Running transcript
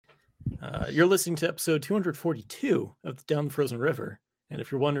You're listening to episode 242 of Down the Frozen River. And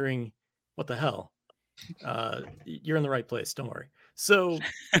if you're wondering, what the hell? You're in the right place. Don't worry. So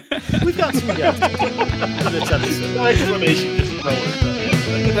we've got some guests for this episode. No explanation, just throw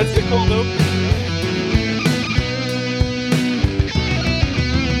it. That's the cold open.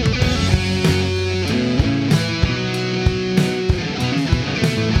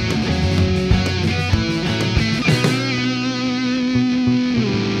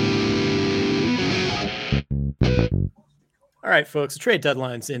 All right, folks, the trade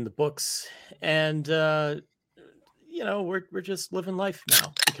deadline's in the books, and we're just living life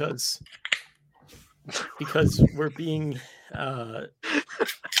now because we're being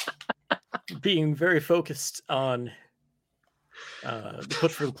very focused on the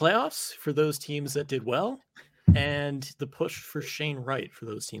push for the playoffs for those teams that did well, and the push for Shane Wright for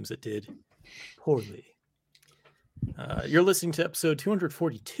those teams that did poorly. You're listening to episode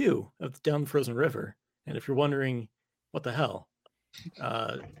 242 of Down the Frozen River, and if you're wondering, what the hell?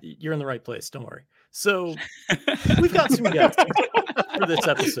 You're in the right place. Don't worry. So we've got some guests for this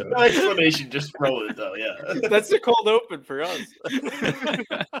episode. No explanation, just throw it though. Yeah, That's the cold open for us.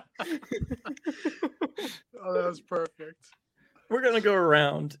 Oh, that was perfect. We're going to go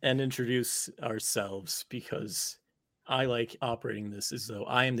around and introduce ourselves because I like operating this as though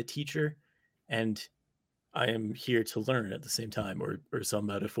I am the teacher and I am here to learn at the same time, or some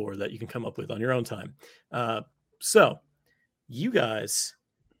metaphor that you can come up with on your own time. So you guys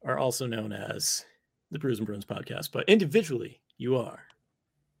are also known as the Brews and Bruins podcast, but individually you are.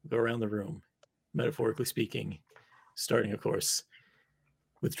 Go around the room, metaphorically speaking, starting, of course,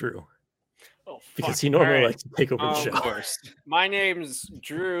 with Drew. Oh, Because fuck. he normally All right. likes to take over the show. Of course. My name's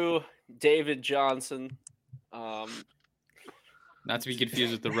Drew David Johnson. Not to be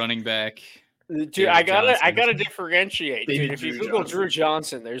confused with the running back. Dude, David I gotta Johnson. differentiate. David Dude, if you Drew Google Johnson. Drew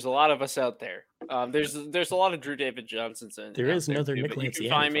Johnson, there's a lot of us out there. There's a lot of Drew David Johnsons in. There out is another too, Nick but you can Lanciani,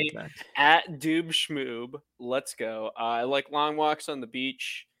 find me fun fact. at Doob Schmoob. Let's go. I like long walks on the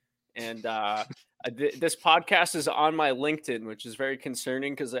beach, and this podcast is on my LinkedIn, which is very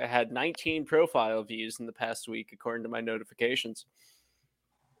concerning because I had 19 profile views in the past week, according to my notifications.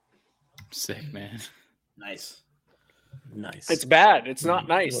 Sick, man. nice. Nice. It's bad. It's not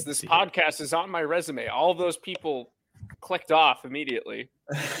nice. Let's This see. podcast is on my resume. All of those people clicked off immediately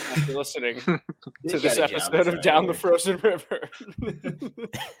after listening to this episode of Down the Frozen River.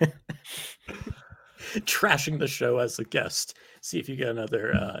 Trashing the show as a guest. See if you get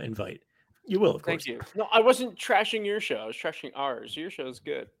another invite. You will, of course. Thank you. No, I wasn't trashing your show. I was trashing ours. Your show's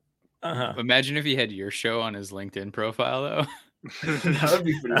good. Uh-huh. Imagine if he had your show on his LinkedIn profile, though. That would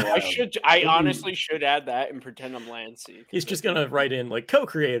be pretty wild. I honestly should add that and pretend I'm Lancy. He's just gonna write in like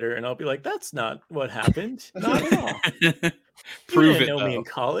co-creator, and I'll be like, "That's not what happened. Not at all. You Prove didn't it, know me though. in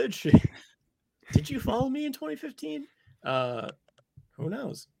college. Did you follow me in 2015? Who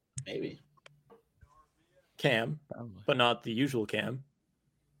knows? Maybe. Cam, but not the usual Cam.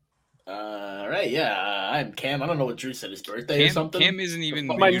 All right, yeah. I'm Cam. I don't know what Drew said his birthday or something. Cam isn't even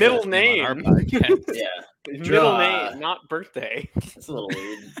My My your middle last name on name. our podcast. Yeah, Middle name, not birthday. it's a little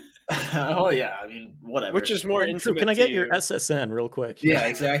weird. Oh yeah, I mean whatever. Which is more Drew, intimate. can I get to your you. SSN real quick? Yeah,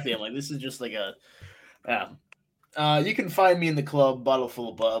 exactly. I'm like, this is just like a. Yeah. You can find me in the club, bottle full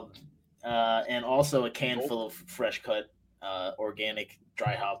of bub, and also a can full of fresh cut, organic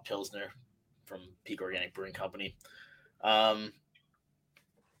dry hop pilsner from Peak Organic Brewing Company.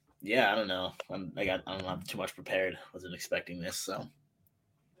 Yeah, I don't know. I don't have too much prepared. Wasn't expecting this. So,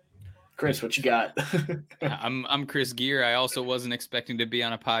 Chris, what you got? I'm Chris Gear. I also wasn't expecting to be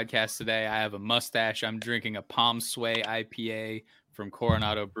on a podcast today. I have a mustache. I'm drinking a Palm Sway IPA from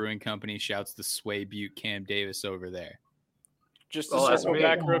Coronado Brewing Company. Shouts to Sway Butte Cam Davis over there. Just to Oh, that's circle me.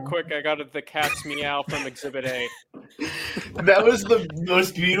 back real quick, I got the cat's meow from Exhibit A. That was the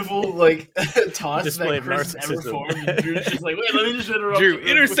most beautiful like toss Display that of Chris has ever narcissism. formed. And Drew's just like, wait, let me just interrupt. Drew, you real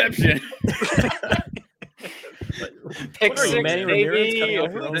quick." interception. Pick What are you, six, Manny Ramirez baby. coming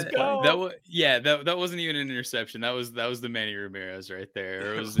off your own Let's play? go. That wasn't even an interception. That was the Manny Ramirez right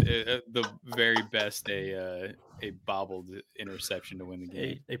there. It was the very best a bobbled interception to win the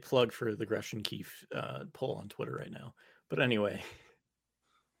game. A plug for the Gresham Keefe poll on Twitter right now. But anyway,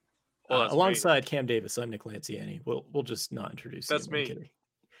 Well, that's me. alongside Cam Davis, I'm Nick Lanciani. We'll just not introduce That's you. I'm me. kidding.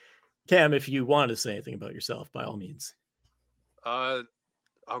 Cam, if you want to say anything about yourself, by all means. I'll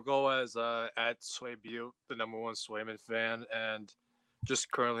go as at Sway Butte, the #1 Swayman fan, and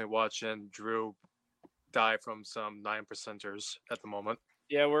just currently watching Drew die from some 9%ers at the moment.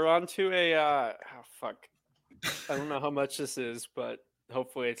 Yeah, we're on to a fuck. I don't know how much this is, but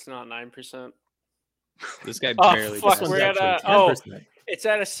hopefully it's not 9%. This guy Oh, barely. fuck, does we're that. at Actually 10%. It's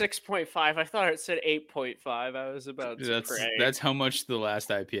at a 6.5. I thought it said 8.5. I was about to pray. That's how much the last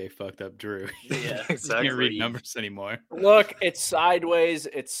IPA fucked up Drew. Yeah, exactly. Can't read numbers anymore. Look, it's sideways.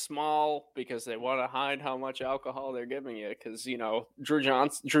 It's small because they want to hide how much alcohol they're giving you. Because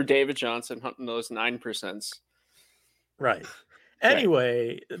Drew David Johnson hunting those 9%. Right.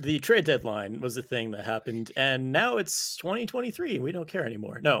 Anyway, the trade deadline was a thing that happened, and now it's 2023. We don't care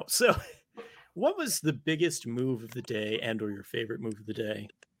anymore. No. So, what was the biggest move of the day, and/or your favorite move of the day?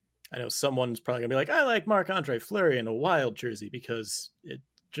 I know someone's probably gonna be like, "I like Marc-Andre Fleury in a Wild jersey because it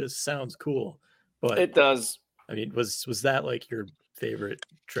just sounds cool." But it does. I mean, was that like your favorite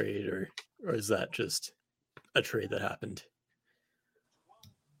trade, or is that just a trade that happened?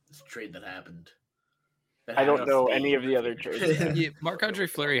 It's a trade that happened. I don't know any of the other trades. Yeah, Marc-Andre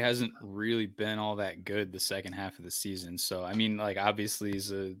Fleury hasn't really been all that good the second half of the season. So, I mean, like, obviously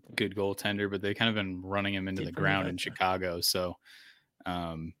he's a good goaltender, but they kind of been running him into the ground in Chicago. So,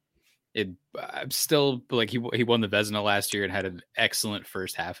 I'm still like, he won the Vezina last year and had an excellent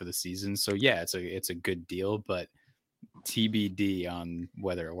first half of the season. So, yeah, it's a good deal, but TBD on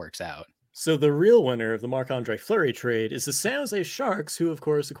whether it works out. So, the real winner of the Marc-Andre Fleury trade is the San Jose Sharks, who, of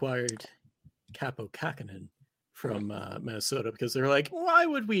course, acquired Capo Kakkonen from Minnesota, because they're like, why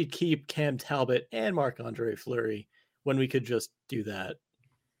would we keep Cam Talbot and Marc-Andre Fleury when we could just do that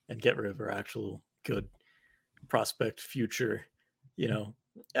and get rid of our actual good prospect future? You know,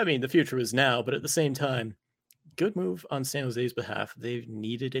 I mean, the future is now, but at the same time, good move on San Jose's behalf. They've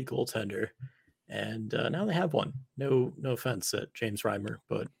needed a goaltender, and now they have one. No offense at James Reimer,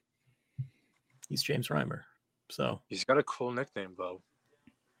 but he's James Reimer. So he's got a cool nickname, though.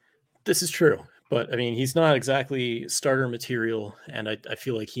 This is true, but I mean, he's not exactly starter material, and I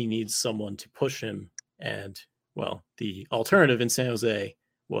feel like he needs someone to push him. And well, the alternative in San Jose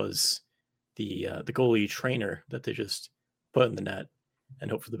was the goalie trainer that they just put in the net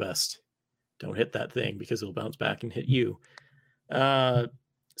and hope for the best. Don't hit that thing because it'll bounce back and hit you. So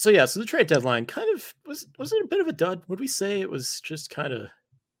the trade deadline kind of was it a bit of a dud? Would we say it was just kind of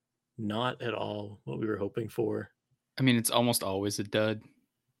not at all what we were hoping for? I mean, it's almost always a dud.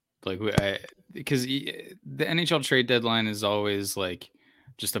 Like, because the NHL trade deadline is always like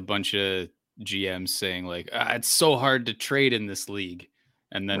just a bunch of GMs saying like, it's so hard to trade in this league,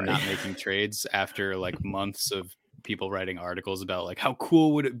 and then not making trades after like months of people writing articles about like how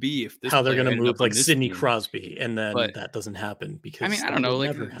cool would it be if this, how they're going to move like Sidney team. Crosby, and then that doesn't happen because I mean, I don't know,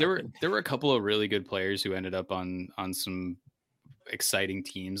 like there were a couple of really good players who ended up on some exciting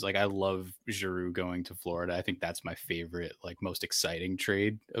teams. Like, I love Giroux going to Florida. I think that's my favorite, like, most exciting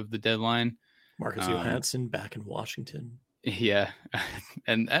trade of the deadline. Marcus Johansson back in Washington. Yeah,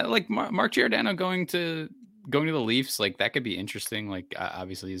 and like Mark Giordano going to the Leafs, like that could be interesting. Like,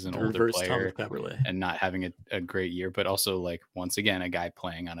 obviously he's an older player and not having a great year, but also like once again a guy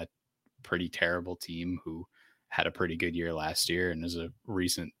playing on a pretty terrible team who had a pretty good year last year and is a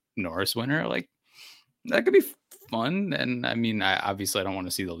recent Norris winner. Like, that could be fun. And I mean, I don't want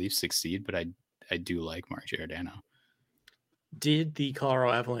to see the Leafs succeed, but I do like Mark Giordano. Did the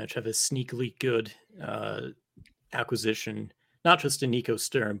Colorado Avalanche have a sneakily good acquisition, not just in Nico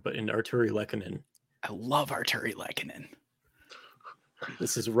Sturm, but in Arturi Lehkonen? I love Arturi Lehkonen.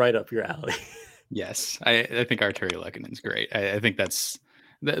 This is right up your alley. Yes, I think Arturi Lehkonen's great. I think that's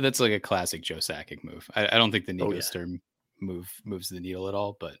like a classic Joe Sakic move. I don't think the Nico Sturm move moves the needle at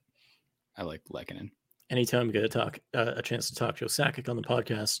all, but I like Lehkonen. Anytime we get a chance to talk Joe Sakic on the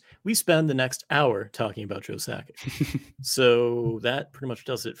podcast, we spend the next hour talking about Joe Sakic. So that pretty much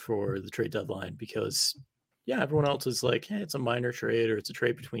does it for the trade deadline, because everyone else is like, hey, it's a minor trade, or it's a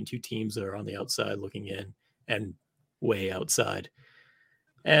trade between two teams that are on the outside looking in and way outside.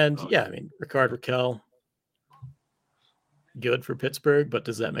 And I mean, Rickard Rakell, good for Pittsburgh, but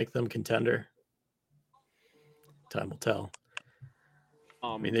does that make them contender? Time will tell.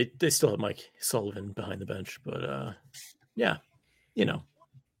 I mean, they still have Mike Sullivan behind the bench, but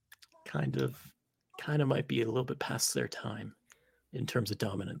kind of might be a little bit past their time in terms of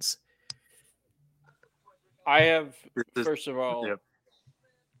dominance. I have, first of all,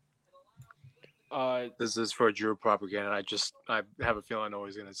 this is for Drew propaganda. I have a feeling I know what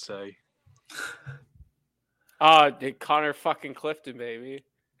he's gonna say. Connor fucking Clifton, baby.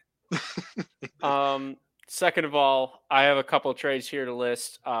 Second of all, I have a couple trades here to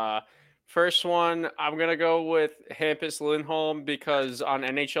list. First one, I'm going to go with Hampus Lindholm, because on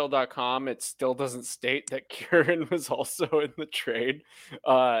NHL.com, it still doesn't state that Kieran was also in the trade.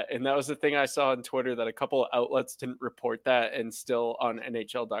 And that was the thing I saw on Twitter, that a couple of outlets didn't report that, and still on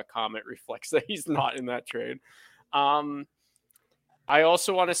NHL.com, it reflects that he's not in that trade. I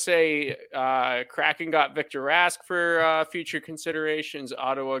also want to say Kraken got Victor Rask for future considerations.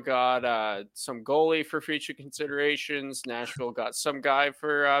 Ottawa got some goalie for future considerations. Nashville got some guy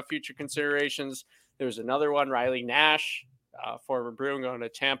for future considerations. There's another one, Riley Nash, former Bruin, going to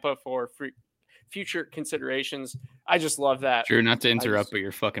Tampa for future considerations. I just love that. Drew, not to interrupt, but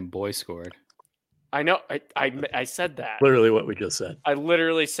your fucking boy scored. I know. I said that. Literally what we just said. I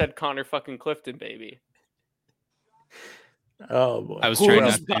literally said Connor fucking Clifton, baby. Oh boy. I was trying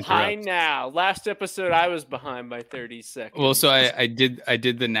not Who's to behind interrupt. now? Last episode, I was behind by 30 seconds. Well, so I did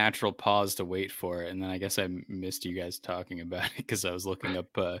the natural pause to wait for it, and then I guess I missed you guys talking about it because I was looking up.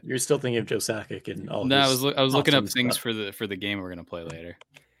 You're still thinking of Joe Sakic and all. No, I was looking up awesome things stuff. for the game we're gonna play later.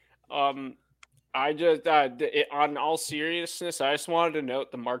 I just on all seriousness, I just wanted to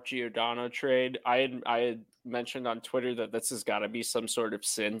note the Mark Giordano trade. I had mentioned on Twitter that this has got to be some sort of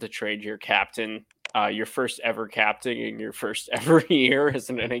sin to trade your captain, your first ever captain in your first ever year as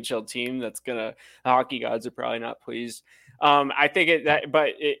an NHL team. That's gonna hockey gods are probably not pleased. I think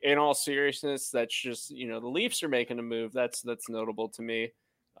in all seriousness, that's just the Leafs are making a move. That's notable to me.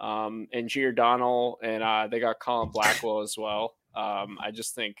 And Giordano and they got Colin Blackwell as well. I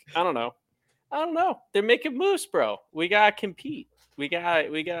just think I don't know. They're making moves, bro. We gotta compete. We got.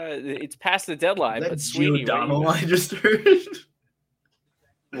 It's past the deadline. But Sweeney, Giordano, I just heard.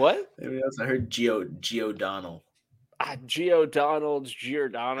 What? Maybe else I heard Giordano.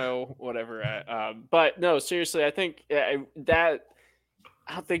 Giordano, whatever. But no, seriously, I think I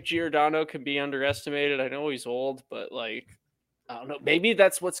don't think Giordano can be underestimated. I know he's old, but I don't know. Maybe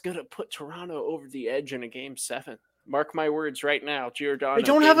that's what's gonna put Toronto over the edge in a Game 7. Mark my words right now, Giordano. They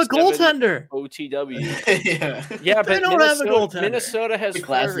don't have a goaltender. OTW. Yeah, They but don't have a goaltender. Minnesota has It's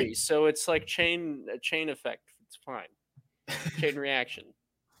classic. Fleury, so it's like chain effect. It's fine. Chain reaction.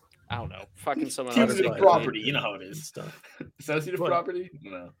 I don't know. Fucking someone else. Sensitive property. You know how it is. Stuff. Sensitive But- property?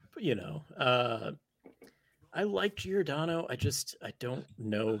 No. But I like Giordano. I don't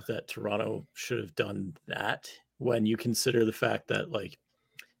know that Toronto should have done that when you consider the fact that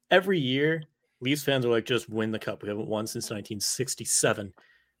every year Leafs fans are like, just win the cup. We haven't won since 1967.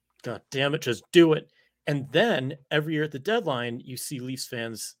 God damn it, just do it. And then every year at the deadline, you see Leafs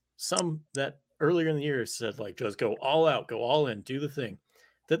fans, some that earlier in the year said just go all out, go all in, do the thing.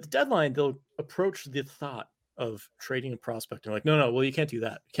 At the deadline, they'll approach the thought of trading a prospect and no, well, you can't do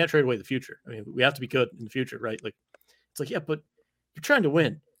that. You can't trade away the future. I mean, we have to be good in the future, right? It's yeah, but you're trying to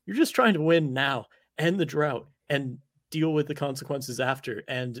win. You're just trying to win now, end the drought, and deal with the consequences after.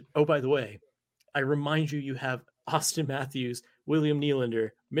 And oh, by the way, I remind you, you have Austin Matthews, William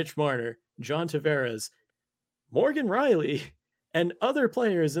Nylander, Mitch Marner, John Tavares, Morgan Riley, and other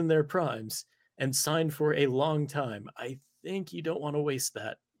players in their primes and signed for a long time. I think you don't want to waste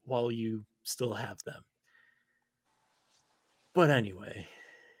that while you still have them. But anyway,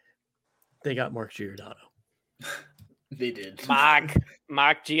 they got Mark Giordano. They did.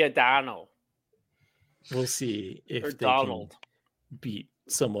 Mark Giordano. We'll see if Or they Donald. can beat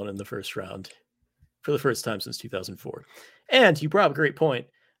someone in the first round for the first time since 2004. And you brought up a great point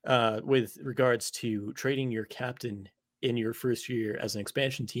with regards to trading your captain in your first year as an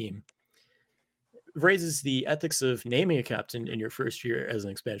expansion team. Raises the ethics of naming a captain in your first year as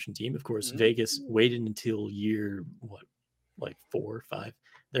an expansion team. Of course, Vegas waited until year 4 or 5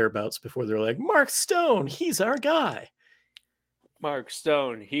 thereabouts before they're like, Mark Stone, he's our guy. Mark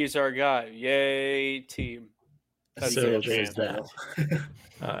Stone, he's our guy. Yay, team. That's So it, there's man. that.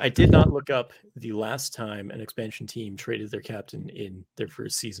 I did not look up the last time an expansion team traded their captain in their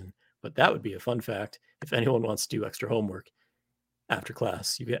first season, but that would be a fun fact. If anyone wants to do extra homework after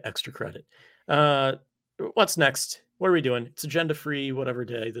class, you get extra credit. What's next? What are we doing? It's agenda free, whatever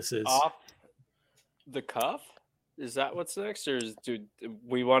day this is. Off the cuff? Is that what's next? Or do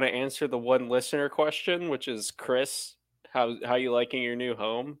we want to answer the one listener question, which is Chris, how you liking your new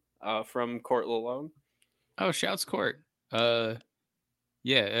home from Court Lalone? Oh, shouts Court.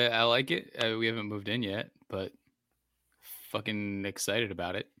 Yeah, I like it. We haven't moved in yet, but fucking excited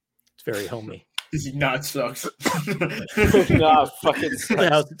about it. It's very homey. Not sucks. Nah, fucking The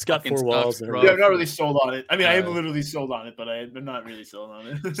house, it's got Fucking 4 walls. sucks, And bro. Yeah, a I'm not really sold on it. I mean, I am Uh, literally sold on it, but I'm not really sold on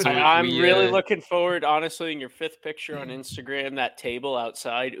it. So I'm we, really looking forward, honestly, in your 5th picture on Instagram, that table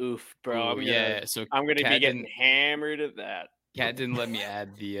outside. Oof, bro. ooh, so I'm gonna be Kat getting didn't- hammered at that. Kat didn't let me add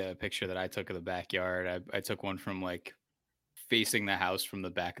the picture that I took of the backyard. I took one from facing the house from the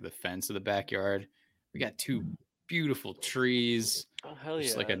back of the fence of the backyard. We got 2 beautiful trees, Oh hell yeah!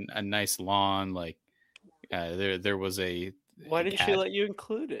 just a nice lawn. There was a. Why didn't she cat. let you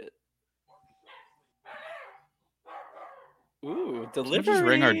include it? Ooh, Someone delivery. just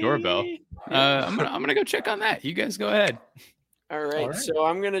ring our doorbell. I'm gonna go check on that. You guys go ahead. All right, so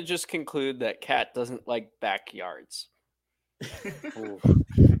I'm gonna just conclude that Kat doesn't like backyards.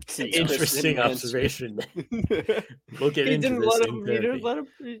 Interesting observation. We'll get He into didn't this let in him.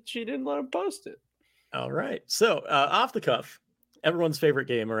 therapy. She didn't let him post it. All right. So off the cuff, everyone's favorite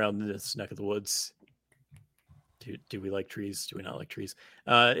game around this neck of the woods. Do we like trees? Do we not like trees?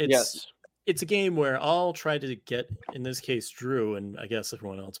 Yes. It's a game where I'll try to get, in this case, Drew, and I guess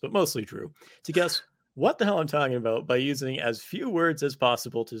everyone else, but mostly Drew, to guess what the hell I'm talking about by using as few words as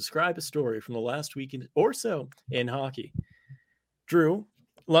possible to describe a story from the last week or so in hockey. Drew,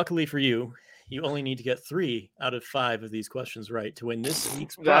 luckily for you, you only need to get 3 out of 5 of these questions right to win this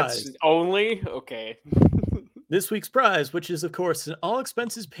week's prize. That's only? Okay. This week's prize, which is, of course, an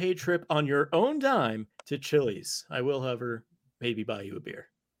all-expenses paid trip on your own dime to Chili's. I will, however, maybe buy you a beer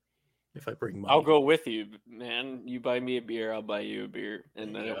if I bring money. I'll go with you, man. You buy me a beer, I'll buy you a beer,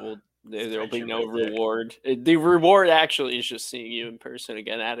 and then there'll be no reward. The reward actually is just seeing you in person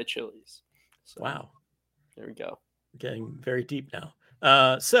again at a Chili's. So, wow. There we go. Getting very deep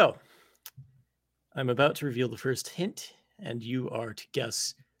now. So I'm about to reveal the first hint, and you are to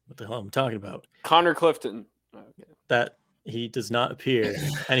guess what the hell I'm talking about. Connor Clifton. Okay. That he does not appear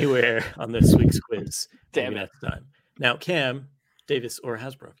anywhere on this week's quiz. Damn Maybe it. next time. Now, Cam, Davis, or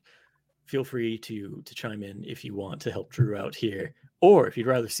Hasbrook, feel free to chime in if you want to help Drew out here, or if you'd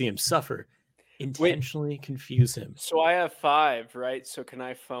rather see him suffer, intentionally confuse him. So I have 5, right? So can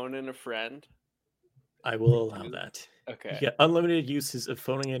I phone in a friend? I will allow that. Okay. You get unlimited uses of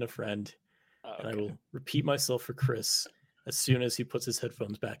phoning in a friend, Okay. and I will repeat myself for Chris as soon as he puts his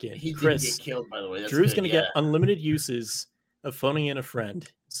headphones back in. He Chris, didn't get killed, by the way. That's Drew's good, going to get unlimited uses of phoning in a friend.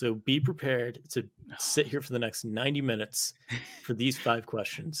 So be prepared to sit here for the next 90 minutes for these 5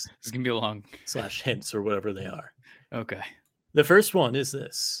 questions. It's going to be long. / hints or whatever they are. Okay. The first one is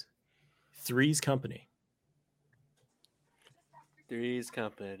this. Three's Company. Three's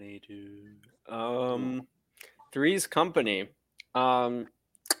Company, dude. Three's Company. The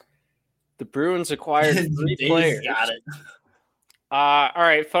Bruins acquired 3 players. Got it. All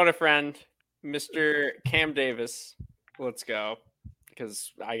right, phone a friend, Mr. Cam Davis. Let's go.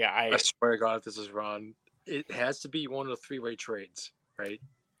 Because I swear to God, if this is wrong, it has to be one of the 3-way trades, right?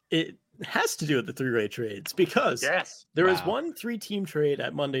 It has to do with the 3-way trades because there was one 3-team trade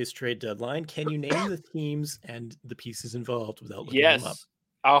at Monday's trade deadline. Can you name the teams and the pieces involved without looking them up? Yes,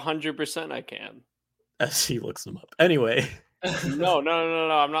 100% I can. As he looks them up. Anyway. No.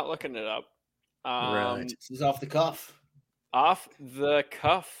 I'm not looking it up. Right. This is off the cuff. Off the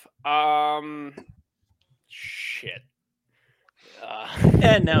cuff. Shit.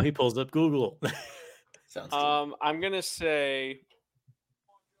 And now he pulls up Google. Sounds good. I'm gonna say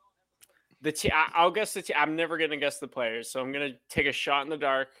I'll guess the team. I'm never gonna guess the players, so I'm gonna take a shot in the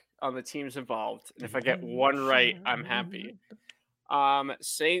dark on the teams involved. And if I get one right, I'm happy.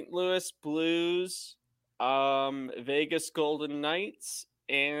 St. Louis Blues, Vegas Golden Knights,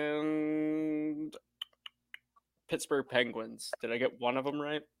 and Pittsburgh Penguins. Did I get one of them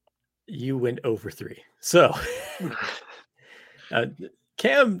right? You went over 3. So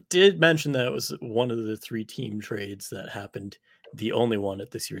Cam did mention that it was one of the 3-team trades that happened, the only one at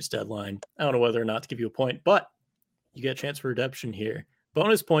this year's deadline. I don't know whether or not to give you a point, but you get a chance for redemption here.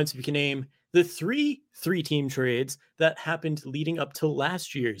 Bonus points if you can name the 3-team trades that happened leading up to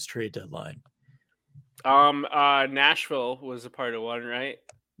last year's trade deadline. Nashville was a part of one, right?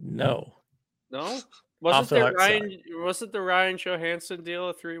 No. Wasn't the Ryan Johansson deal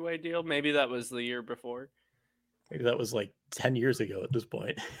a 3-way deal? Maybe that was the year before. Maybe that was like 10 years ago at this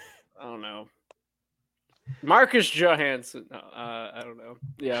point. I don't know. Marcus Johansson. I don't know.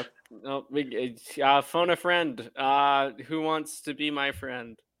 Yeah. No. Phone a friend. Who wants to be my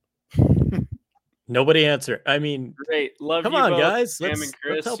friend? Nobody answer. I mean, great. Love come you on, both, guys. Sam and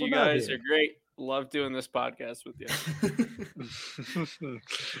Chris. Let's You guys are great. Love doing this podcast with you.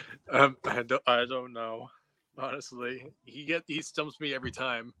 I don't know. Honestly, he stumps me every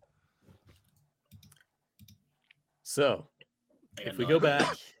time. So, if we go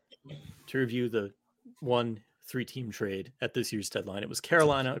back to review the 3-team trade at this year's deadline, it was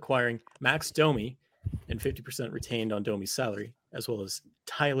Carolina acquiring Max Domi and 50% retained on Domi's salary, as well as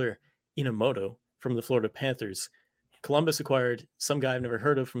Tyler Inamoto from the Florida Panthers. Columbus acquired some guy I've never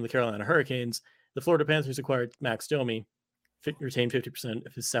heard of from the Carolina Hurricanes. The Florida Panthers acquired Max Domi, retained 50%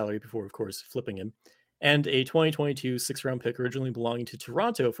 of his salary before, of course, flipping him, and a 2022 6th-round pick originally belonging to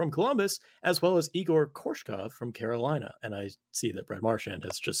Toronto from Columbus, as well as Igor Korshkov from Carolina. And I see that Brad Marchand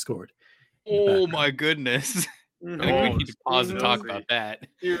has just scored. Oh my goodness! I think we need to pause and talk about that.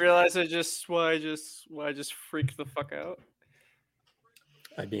 You realize why I just freaked the fuck out?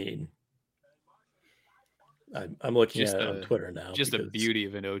 I mean, I'm looking Just at it on a- Twitter now. Just a because beauty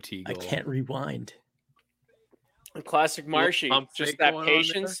of an OT I goal. can't rewind. Classic Marshy. pump Just fake that going on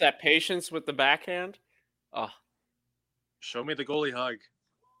patience. That patience with the backhand. Oh Show me the goalie hug.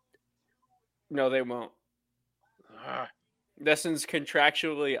 no, they won't. Ah, Nesson's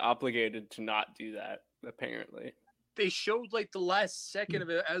contractually obligated to not do that. Apparently. they showed like the last second of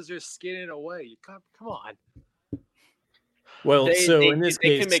it as they're skinning away. You come on. Well, They in this they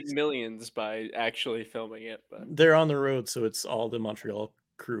case, can make millions by actually filming it, but they're on the road, so it's all the Montreal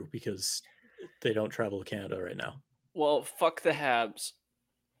crew because they don't travel to Canada right now. well, fuck the Habs.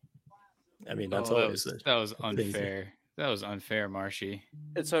 I mean, that's that always was, it. that was things that- unfair. That was unfair, Marshy.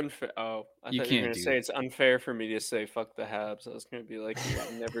 It's unfair. Oh, I You thought you were can't going to do say that. it's unfair for me to say fuck the Habs. I was going to be like,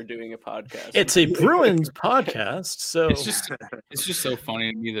 I'm never doing a podcast. It's a Bruins podcast, so It's just so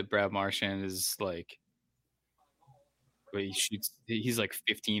funny to me that Brad Marchand is like, but he's like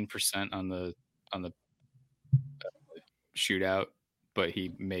 15% on the shootout, but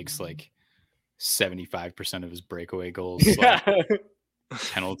he makes like 75% of his breakaway goals, like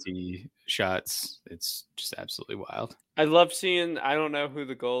penalty shots. It's just absolutely wild. I love seeing. I don't know who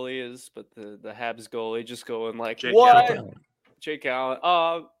the goalie is, but the Habs goalie just going like, Jake "What?" Allen. Jake Allen.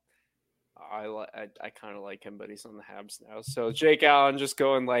 I kind of like him, but he's on the Habs now. So Jake Allen just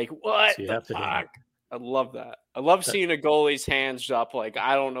going like, "What So you the have to hate him. fuck?" I love that. I love seeing a goalie's hands up. Like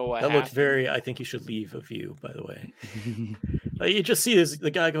I don't know what that looked happened. very. I think you should leave of you, by the way. Like, you just see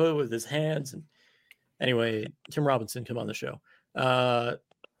the guy go with his hands. And anyway, Tim Robinson, come on the show.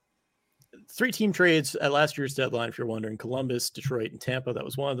 3-team trades at last year's deadline, if you're wondering: Columbus, Detroit, and Tampa. That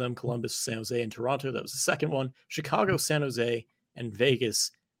was one of them. Columbus, San Jose, and Toronto. That was the second one. Chicago, San Jose, and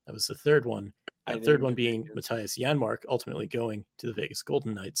Vegas. That was the third one. I The third didn't one get being Vegas. Matthias Janmark, ultimately going to the Vegas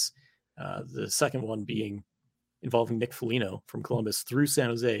Golden Knights. The second one being involving Nick Foligno from Columbus through San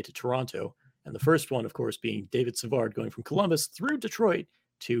Jose to Toronto. And the first one, of course, being David Savard going from Columbus through Detroit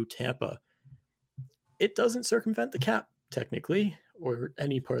to Tampa. It doesn't circumvent the cap, technically, or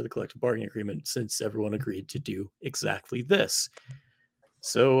any part of the collective bargaining agreement, since everyone agreed to do exactly this.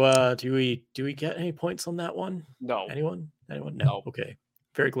 So do we get any points on that one? No. Anyone? No. No. Okay.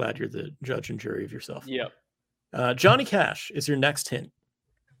 Very glad you're the judge and jury of yourself. Yep. Johnny Cash is your next hint.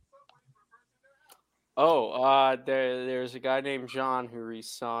 Oh, there's a guy named John who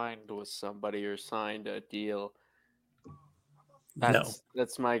re-signed with somebody or signed a deal.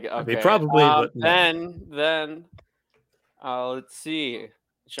 That's my okay. I mean, probably, but no. Then let's see.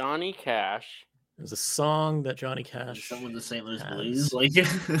 Johnny Cash. There's a song that Johnny Cash. Some with the St. Louis has. Blues, like.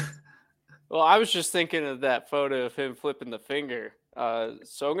 Well, I was just thinking of that photo of him flipping the finger.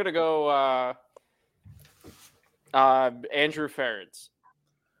 So I'm gonna go Andrew Ferentz.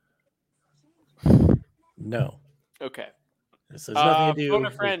 No. Okay. This has nothing to do phone a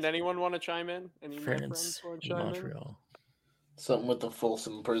with friend. Anyone want to chime in? Any of my Ferentz friends want to in chime in? Montreal. Something with the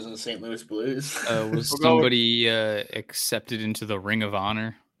Folsom Prison St. Louis Blues. Was We'll go- somebody accepted into the Ring of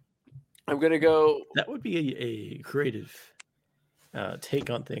Honor? I'm gonna go. That would be a creative take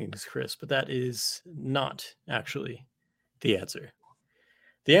on things, Chris, but that is not actually the answer.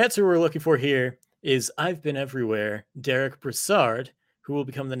 The answer we're looking for here is I've Been Everywhere, Derek Brassard, who will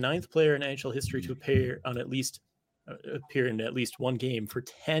become the 9th player in NHL history to appear in at least one game for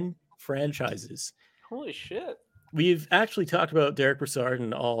 10 franchises. Holy shit! We've actually talked about Derek Brassard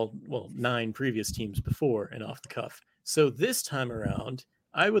and 9 previous teams before and off the cuff. So this time around,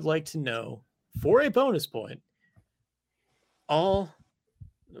 I would like to know, for a bonus point, all,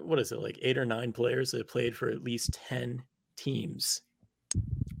 8 or 9 players that have played for at least 10 teams.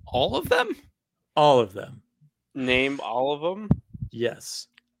 All of them? All of them. Name all of them. Yes.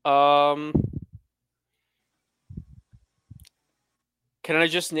 Can I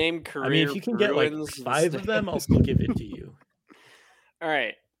just name career? I mean, if you can get like Bruins 5 of them, I'll still give it to you. All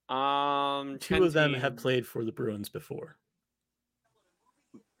right. 2 of them 10 have teams. played for the Bruins before.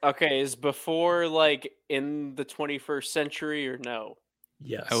 Okay, is before like in the 21st century or no?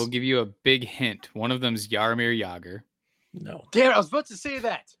 Yes. I will give you a big hint. One of them's Jaromir Jagr. No. Damn, I was about to say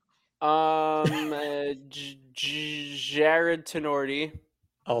that. Jared Tenorti.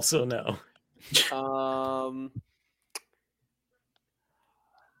 Also no.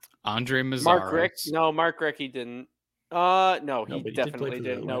 Andre Mazar. Mark Recchi didn't. No, he but he did play definitely for the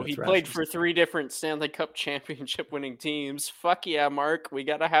didn't. No, Atlanta he Thrashers. played for 3 different Stanley Cup championship winning teams. Fuck yeah, Mark. We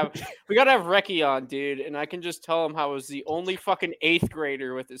gotta have Recchi on, dude. And I can just tell him how I was the only fucking 8th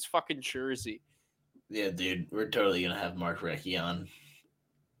grader with his fucking jersey. Yeah, dude, we're totally gonna have Mark Recchi on.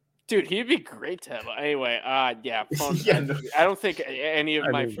 Dude, he'd be great to have. Anyway, yeah, phone. Yeah, no. I don't think any of I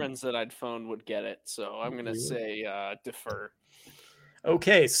my mean- friends that I'd phone would get it. So I'm gonna Really? say defer.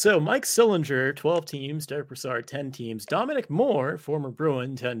 Okay, so Mike Sillinger, 12 teams, Derek Brassard, 10 teams, Dominic Moore, former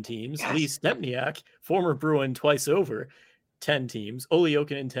Bruin, 10 teams, Lee Stempniak, former Bruin twice over, 10 teams, Olli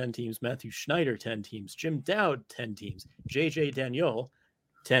Jokinen, 10 teams, Matthew Schneider, 10 teams, Jim Dowd, 10 teams, JJ Daniel,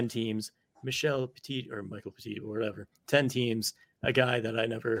 10 teams, Michel Petit, or Michael Petit, or whatever, 10 teams, a guy that I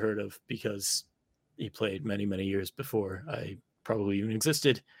never heard of because he played many, many years before I probably even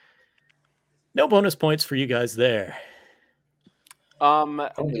existed. No bonus points for you guys there. I don't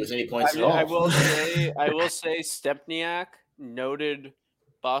think there's any points at all. I will say Stempniak, noted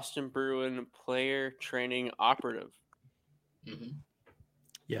Boston Bruin player training operative. Mhm.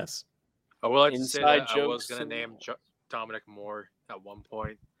 Yes. I would like to say Inside that I was jokes going to and- name Dominic Moore at one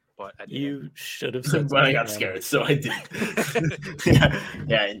point, but I didn't. You should have said But I got something, scared, so I did.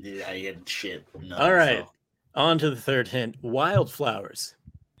 yeah, I did. I had shit. None, All right. so. On to the third hint. Wildflowers.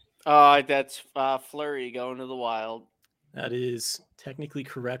 That's Fleury going to the Wild. That is technically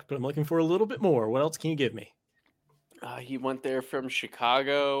correct, but I'm looking for a little bit more. What else can you give me? He went there from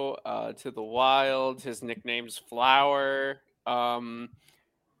Chicago to the Wild. His nickname's Flower.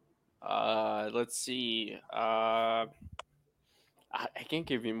 Let's see. I can't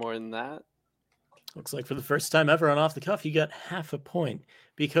give you more than that. Looks like for the first time ever on Off the Cuff, you got half a point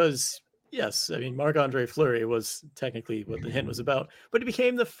because, yes, I mean, Marc-Andre Fleury was technically what the hint was about, but he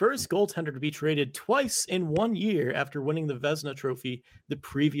became the first goaltender to be traded twice in 1 year after winning the Vezina Trophy the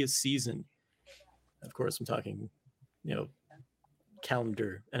previous season. Of course, I'm talking, NHL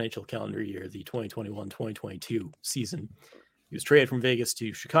calendar year, the 2021-2022 season. He was traded from Vegas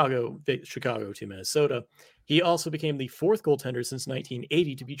to Chicago to Minnesota. He also became the fourth goaltender since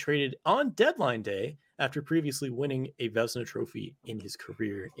 1980 to be traded on deadline day after previously winning a Vezina Trophy in his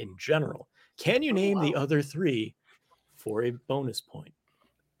career in general. Can you name the other three for a bonus point?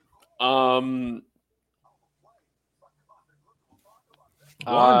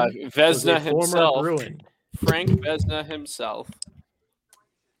 Vezina himself. Bruin. Frank Vezina himself.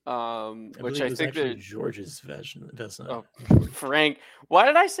 Which I think that George's Vezina. Oh, Frank. Why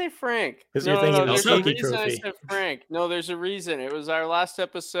did I say Frank? Because you're thinking there's a Helsinki reason I Trophy. said Frank. No, there's a reason. It was our last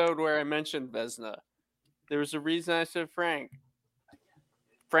episode where I mentioned Vezina. There was a reason I said Frank.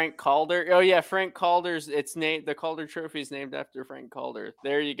 Frank Calder. Oh yeah, Frank Calder's. It's named. The Calder Trophy is named after Frank Calder.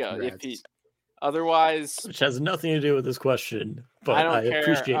 There you go. Otherwise, Which has nothing to do with this question, but I don't I care.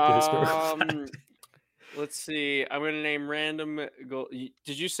 appreciate the historical fact. Let's see. I'm going to name random goal.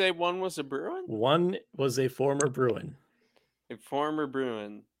 Did you say one was a Bruin? One was a former Bruin. A former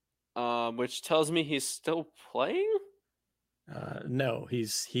Bruin, which tells me he's still playing? No,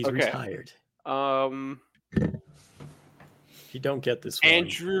 he's Okay. retired. You don't get this one.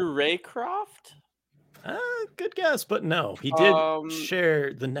 Andrew Raycroft? Good guess, but no. He did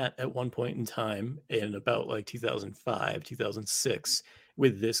share the net at one point in time in about like 2005, 2006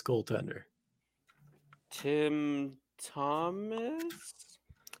 with this goaltender. Tim Thomas?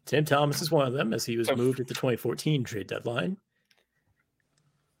 Tim Thomas is one of them, as he was moved at the 2014 trade deadline.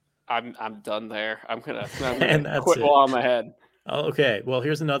 I'm done there. I'm gonna And that's quit it. while I'm ahead. Okay, well,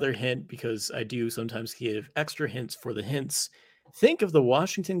 here's another hint because I do sometimes give extra hints for the hints. Think of the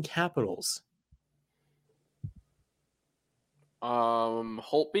Washington Capitals.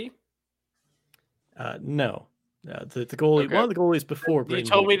 Holtby? No. The goalie, Okay. one of the goalies before. You Braden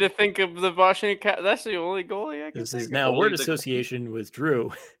told me Holtby. to think of the Washington Capitals. That's the only goalie I can This think is of. now Only word the- association with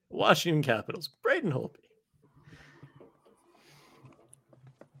Drew. Washington Capitals. Braden Holtby.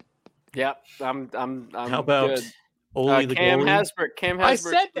 Yep, I'm How about good. Ole the Cam goalie? Hasbrook. Cam Hasbrook. I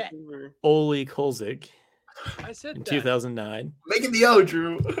said that. Ole Kolzig I said in that. 2009. Making the O,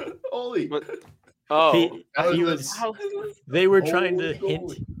 Drew. Holy. What? Oh, He was. how- They were trying to Ole hint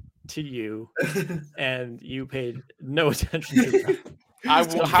goalie. to you, and you paid no attention to them. how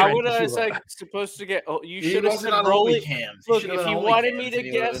Frank would I Chula. was like supposed to get? Oh, you He should have wasn't said on Rolly. Holy Cams. Look, should've if been you on Holy wanted Cams me and to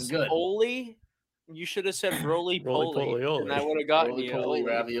he would've guess been good. Ole, you should have said Roly Poly, Roly-poly-oly. and I would have gotten Roly you. poly Ole.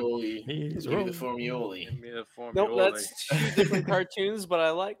 ravioli. He's Give me the rolling. formioli. Give me the Nope, formula. that's two different cartoons, but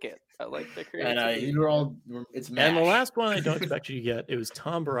I like it. I like the And creativity. you were all. It's MASH. And the last one I don't expect you to get, it was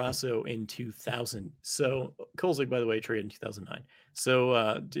Tom Barrasso in 2000. So Kolzig, by the way, traded in 2009.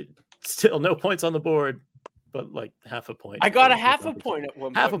 So still no points on the board, but like half a point. I got a for half a opportunity. point at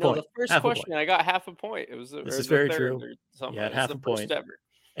one Half point. a No, point. the first Half a question, I got half a point. It was This or is the very third true. or something. You had It's half the a first point. ever.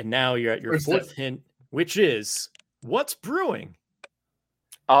 And now you're at your First fourth ever. hint, which is what's brewing?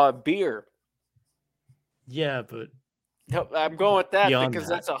 Beer. Yeah, but No, I'm going with that Beyond because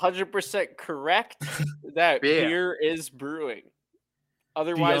that. that's 100% correct. That Beer. beer is brewing.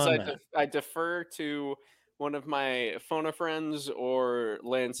 Otherwise, Beyond that. I defer to one of my phone friends or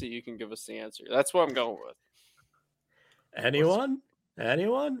Lancey. You can give us the answer. That's what I'm going with. anyone?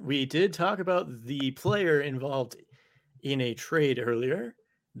 Anyone? We did talk about the player involved in a trade earlier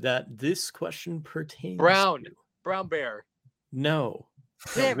that this question pertains Brown. to. Brown Bear. No.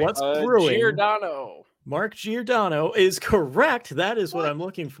 Damn it. What's brewing? Giordano. Mark Giordano is correct. That is what I'm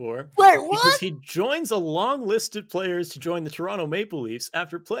looking for. Wait, Because he joins a long list of players to join the Toronto Maple Leafs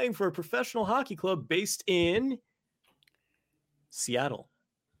after playing for a professional hockey club based in Seattle.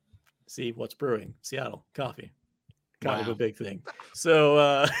 See what's brewing? Seattle coffee. Kind of a big thing.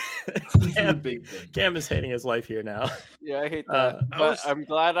 So Cam is hating his life here now. Yeah, I hate that. But I'm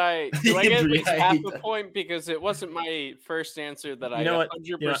glad do I get at least half a point because it wasn't my first answer that I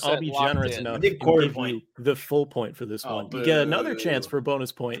 100% I'll be generous enough to give you the full point for this one. You get another chance for a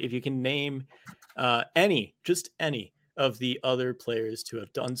bonus point if you can name any of the other players to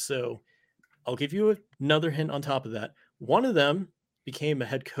have done so. I'll give you another hint on top of that. One of them became a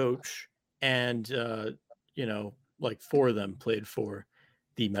head coach, and like 4 of them played for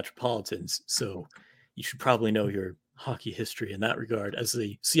the Metropolitans. So you should probably know your hockey history in that regard, as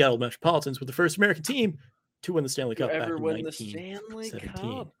the Seattle Metropolitans were the first American team to win the Stanley Cup back in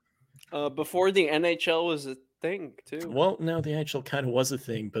 1917. Before the NHL was a thing, too. Well, no, the NHL kind of was a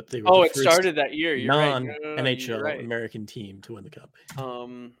thing, but they were it started that year. You're non-NHL right. American team to win the Cup.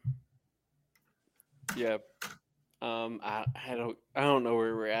 Yeah. I don't know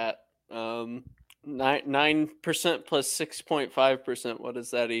where we're at. 9% plus 6.5%. What does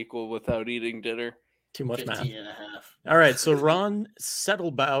that equal without eating dinner? Too much math. 15.5. All right, so Ron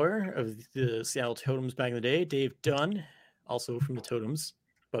Settlebauer of the Seattle Totems back in the day, Dave Dunn, also from the Totems,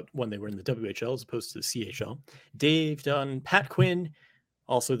 but when they were in the WHL as opposed to the CHL. Dave Dunn, Pat Quinn,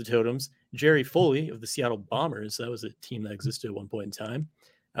 also the Totems. Jerry Foley of the Seattle Bombers, that was a team that existed at one point in time.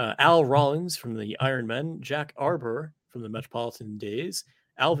 Al Rollins from the Ironmen, Jack Arbor from the Metropolitan days,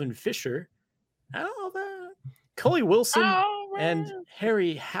 Alvin Fisher, Cully Wilson, and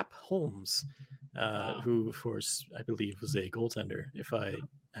Harry Hap Holmes, who, of course, I believe was a goaltender, if I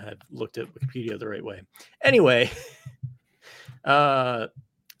had looked at Wikipedia the right way. Anyway,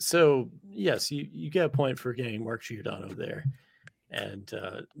 so, yes, you get a point for getting Mark Giordano there. And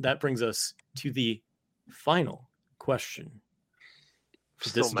that brings us to the final question for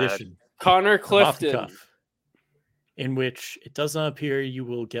this edition. Connor Clifton. In which it does not appear you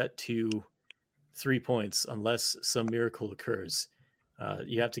will get to 3 points unless some miracle occurs.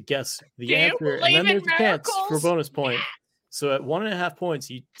 You have to guess the answer, and then there's a chance for a bonus point. So at 1.5 points,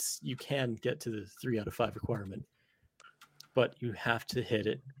 you can get to the 3 out of 5 requirement, but you have to hit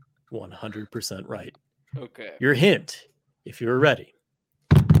it 100% right. Okay. Your hint, if you're ready,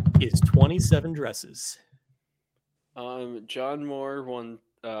 is 27 dresses. John Moore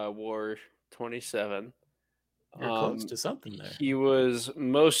wore 27. You're close to something there. He was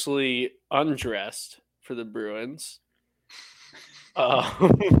mostly undressed for the Bruins.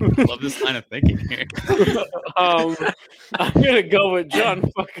 Love this line of thinking here. I'm gonna go with John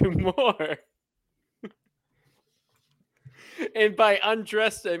fucking Moore. And by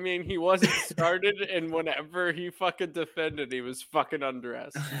undressed, I mean he wasn't started, and whenever he fucking defended, he was fucking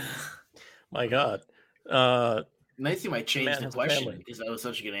undressed. My God. Nice, you might change the question because that was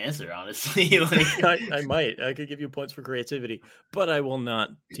such a good answer, honestly. I might. I could give you points for creativity, but I will not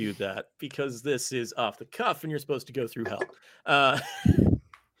do that because this is off the cuff and you're supposed to go through hell.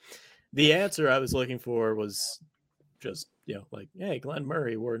 The answer I was looking for was just, like, hey, Glenn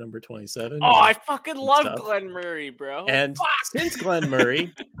Murray wore number 27. Oh, I fucking love Glenn Murray, bro. And since Glenn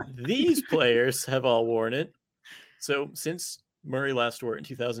Murray, these players have all worn it. So since Murray last wore it in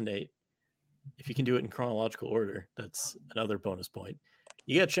 2008, if you can do it in chronological order, that's another bonus point.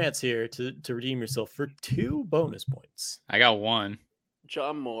 You get a chance here to redeem yourself for 2 bonus points. I got 1.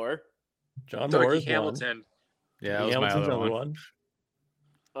 John Moore. John Moore is Hamilton. 1. Yeah, that was Hamilton's my other one.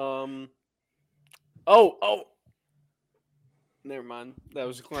 Oh. Never mind. That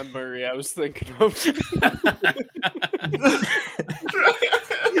was Glenn Murray I was thinking of.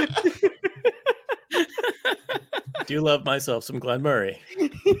 Do love myself some Glenn Murray.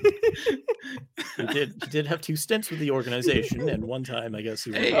 He did have 2 stints with the organization, and one time I guess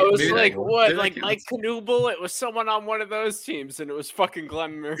he was. I was like, what? Like Mike Knuble? It was someone on one of those teams, and it was fucking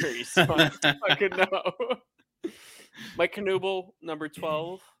Glenn Murray. So I fucking know. Mike Knuble, number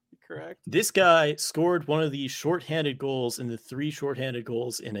 12, correct? This guy scored one of the shorthanded goals in the 3 shorthanded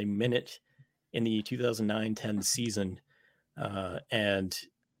goals in a minute in the 2009-10 season, and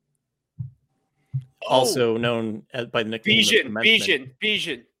also known by the nickname Bijan.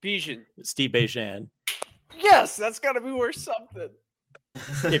 Steve Bijan. Yes, that's got to be worth something.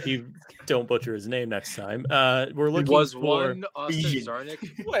 if you don't butcher his name next time. We're It looking was for one Austin Bijan.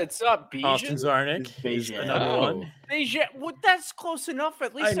 Zarnik. What? It's not Austin Bijan. Zarnik is Bijan. another Oh. one. Bijan. Well, that's close enough.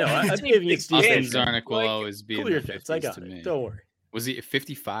 At least I know. I I'm can giving you say Steve Austin Bijan. Zarnik will Like, always be in Cool the your jets. I 50s got to it. me. Don't worry. Was he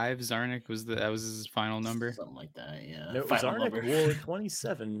 55? Zarnik was that was his final number? Something like that, yeah. No, Final Zarnik number. wore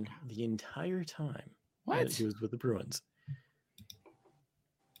 27 the entire time that What? he was with the Bruins.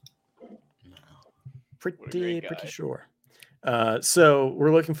 No. Pretty guy. sure. So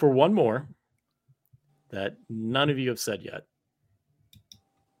we're looking for one more that none of you have said yet.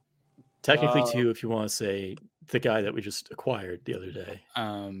 Technically, two, if you want to say the guy that we just acquired the other day.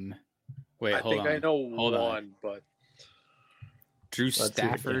 Wait, I hold think on. I know Hold on. one, but Drew Let's see it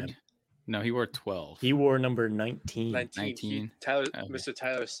Stafford. again. No, he wore 12. He wore number 19. 19. Tyler, Okay. Mr.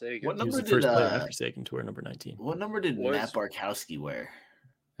 Tyler Sagan. What He was number the first did, player after Sagan to wear number 19. What number did Was- Matt Barkowski wear?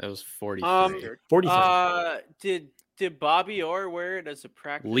 That was 43. 43. Did Bobby Orr wear it as a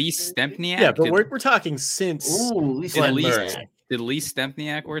practice? Lee jersey? Stempniak. Yeah, but did, we're talking since. Ooh, Lisa Glenn Lee- Murray. did Lee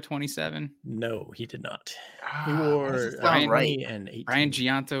Stempniak wear 27? No, he did not. He That wore doesn't sound Ryan right. 20 and 18. Brian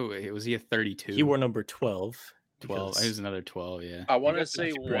Gianto, was he a 32? He wore number 12. 12. because He was another 12, yeah. I want to guys say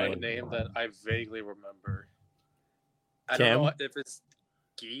that's one great. name that I vaguely remember. I Cam? don't know if it's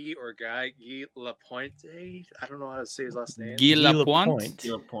Guy or Guy Lapointe. I don't know how to say his last name. Guy Guy Lapointe. Lapointe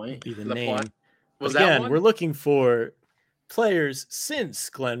Good point. would be the Lapointe. name. Was But that again, one? we're looking for players since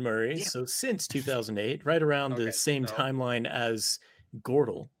Glenn Murray, Yeah. so since 2008, right around the Okay, same no. timeline as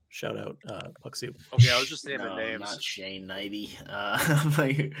Gordle. Shout out Puck Soup. Okay, I was just naming No, names. not Shane 90. I'm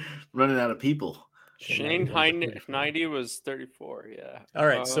like running out of people. Shane Heine- Heine 90 was 34. Yeah. All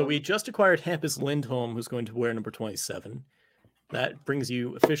right, so we Um, just acquired Hampus Lindholm, who's going to wear number 27. That brings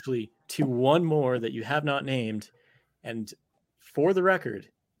you officially to one more that you have not named. And for the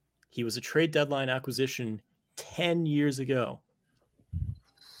record, he was a trade deadline acquisition 10 years ago.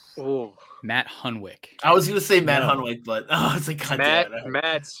 Oh, Matt Hunwick. I was gonna say Matt No. Hunwick, but it's like God Matt, damn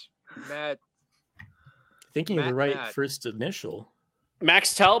it. Matt. Thinking of the right Matt. first initial.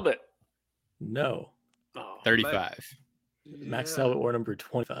 Max Talbot. No. Oh, 35. Max Talbot wore number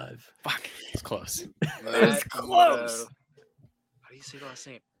 25. Fuck. It's close. It's close. How do you say the last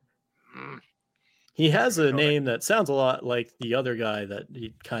name? Mm. He has a Okay. name that sounds a lot like the other guy that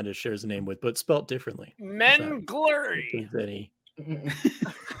he kind of shares a name with, but spelt differently. Men Glory. With any-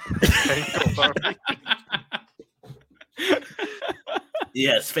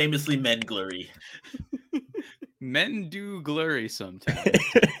 Yes, famously Menglery. Men do glory sometimes.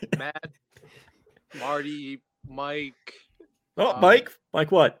 Matt, Marty, Mike. Oh, Mike?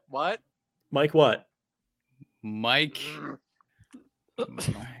 Mike what? What? Mike what? Mike. Mm.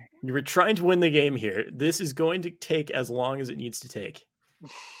 You were trying to win the game here. This is going to take as long as it needs to take.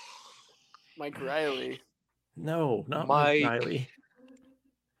 Mike Riley. No, not Mike Mike. Riley.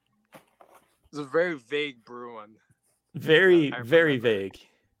 It's a very vague Bruin. Very, I very remember. vague.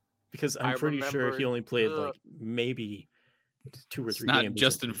 Because I'm I pretty sure he remember- only played Ugh. like maybe 2 or 3 It's games. not or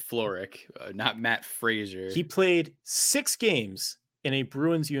Justin something. Florek, not Matt Frazier. He played 6 games in a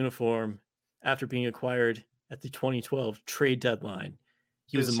Bruins uniform after being acquired at the 2012 trade deadline.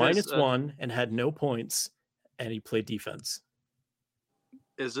 He was Is a his, -1 and had no points, and he played defense.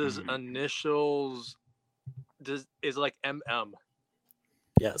 Is his Mhm. initials? Is it like MM?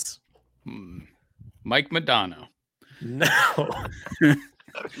 Yes. Mike Madonna. No.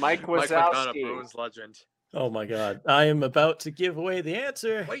 Mike Mike McDonough, Wazowski. Bruins legend. Oh my God. I am about to give away the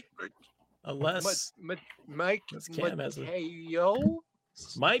answer. Wait, Unless Mike That's Cam has a- Mateo?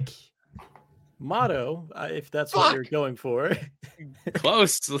 Mike Motto, if that's what you're Fuck. going for,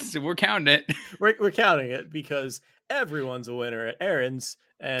 Close. We're counting it. we're counting it because everyone's a winner at Aaron's.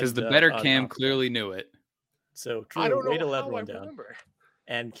 Because the better on Cam Knox. clearly knew it. So I Drew, don't way to know let how I one down. remember.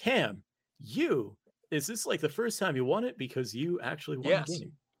 And Cam, is this like the first time you won it because you actually won Yes. the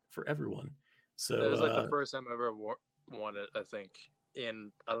game for everyone? So It was like the first time I ever won it, I think.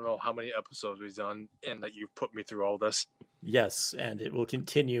 In I don't know how many episodes we've done, and that you've put me through all this. yes, and it will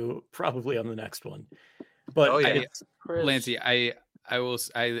continue probably on the next one. But Oh, yeah. it's- Chris. Lancey, I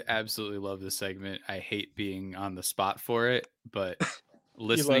absolutely love this segment. I hate being on the spot for it, but you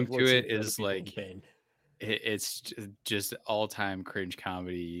listening love to listening it other is people in like pain. it's just all-time cringe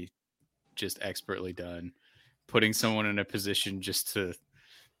comedy, just expertly done. Putting someone in a position just to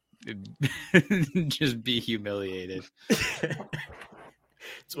just be humiliated.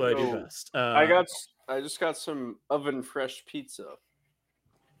 It's what I do So, best. I just got some oven fresh pizza.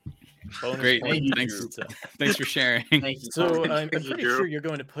 bonus Great. point Thank for you, pizza. Thanks for sharing. Thank you. So Tom. I'm Thank you, pretty Drew. sure you're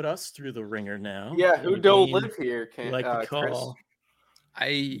going to put us through the ringer now. Yeah, in who a don't game live here? you Can like to Chris? call.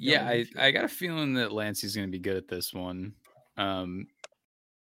 I got a feeling that Lancey's going to be good at this one.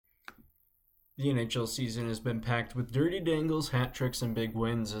 The NHL season has been packed with dirty dangles, hat tricks, and big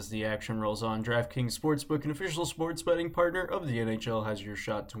wins as the action rolls on. DraftKings Sportsbook, an official sports betting partner of the NHL, has your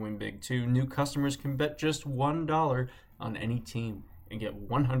shot to win big too. New customers can bet just $1 on any team and get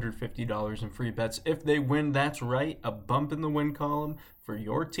 $150 in free bets if they win. That's right, a bump in the win column for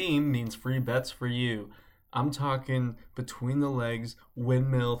your team means free bets for you. I'm talking between the legs,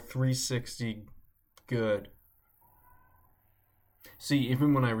 windmill 360 good. See,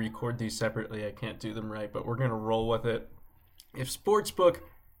 even when I record these separately, I can't do them right, but we're going to roll with it. If Sportsbook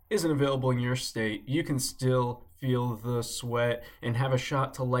isn't available in your state, you can still feel the sweat and have a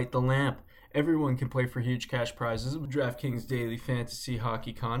shot to light the lamp. Everyone can play for huge cash prizes with DraftKings Daily Fantasy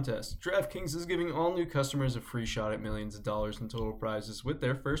Hockey Contest. DraftKings is giving all new customers a free shot at millions of dollars in total prizes with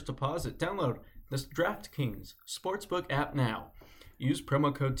their first deposit. Download the DraftKings Sportsbook app now. Use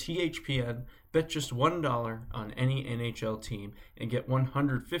promo code THPN, bet just $1 on any NHL team, and get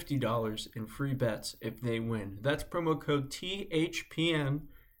 $150 in free bets if they win. That's promo code THPN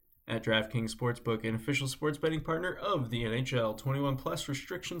at DraftKings Sportsbook, an official sports betting partner of the NHL. 21 plus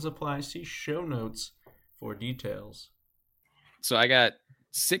restrictions apply. See show notes for details. So I got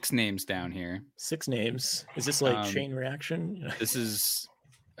 6 names down here. 6 names. Is this like chain reaction? This is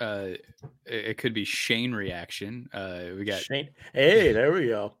it could be Shane reaction. We got Shane. Hey, there we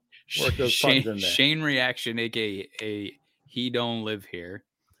go. Work those puns in there. Shane reaction, aka he don't live here.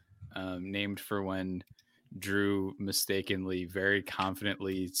 Named for when Drew mistakenly, very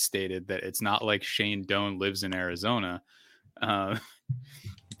confidently stated that it's not like Shane Doan lives in Arizona.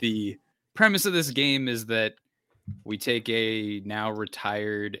 The premise of this game is that we take a now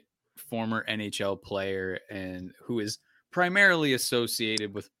retired former NHL player and who is primarily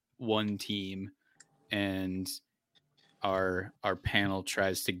associated with one team, and our panel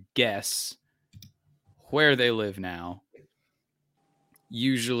tries to guess where they live now.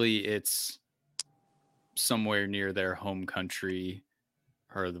 Usually it's somewhere near their home country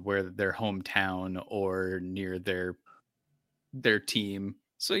or where their hometown or near their team.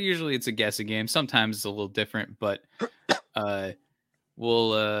 So usually it's a guessing game. Sometimes it's a little different, but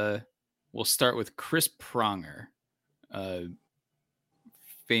we'll start with Chris Pronger.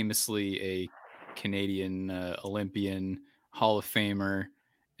 Famously a Canadian Olympian, Hall of Famer,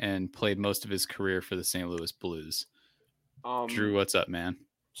 and played most of his career for the St. Louis Blues. Drew, what's up, man?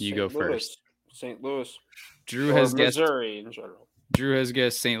 You go first. St. Louis. Drew has guessed Missouri in general. Drew has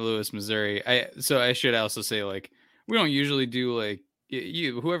guessed St. Louis, Missouri. I should also say, like, we don't usually do like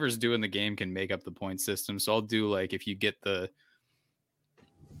whoever's doing the game can make up the point system. So I'll do like if you get the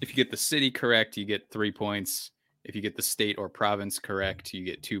city correct, you get 3 points. If you get the state or province correct, you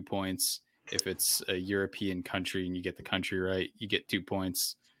get 2 points. If it's a European country and you get the country right, you get 2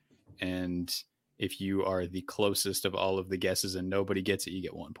 points. And if you are the closest of all of the guesses and nobody gets it, you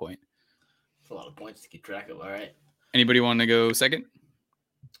get 1 point. That's a lot of points to keep track of. All right. Anybody want to go second?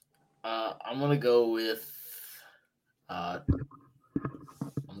 I'm gonna go with. I'm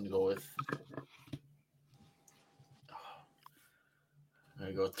gonna go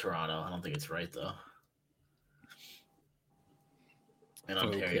with Toronto. I don't think it's right though. In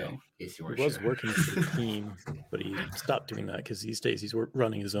Ontario, in case you weren't He was sure. working for the team, but he stopped doing that because these days he's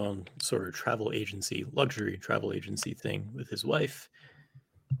running his own sort of travel agency, luxury travel agency thing with his wife.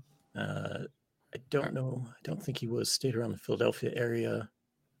 I don't know. I don't think he stayed around the Philadelphia area.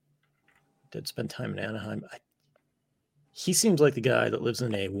 Did spend time in Anaheim. He seems like the guy that lives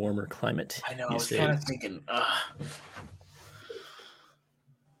in a warmer climate. I know. I was kind of thinking.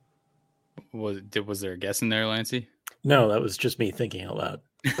 Was there a guess in there, Lancey? No, that was just me thinking out loud.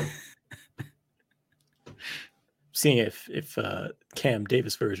 Seeing if Cam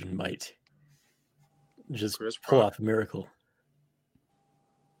Davis version might just pull off a miracle.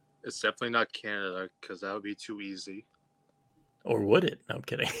 It's definitely not Canada because that would be too easy. Or would it? No, I'm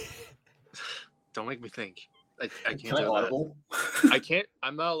kidding. Don't make me think. I can't Can I do audible? that. I can't.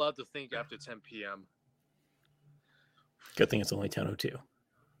 I'm not allowed to think after 10 p.m. Good thing it's only 10:02.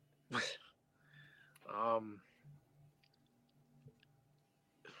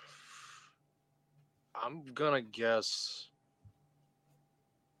 I'm gonna guess.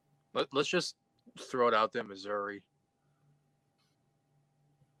 Let's just throw it out there, Missouri.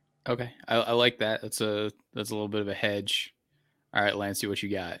 Okay, I like that. That's a little bit of a hedge. All right, Lancey, what you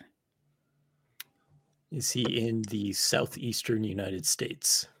got? Is he in the southeastern United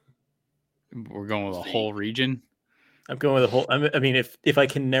States? We're going with a whole region. I'm going with a whole. I mean, if I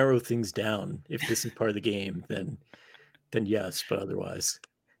can narrow things down, if this is part of the game, then yes, but otherwise,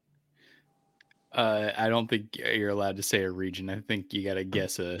 I don't think you're allowed to say a region. I think you got to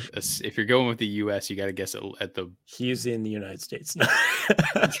guess if you're going with the U.S., you got to guess at the. He's in the United States.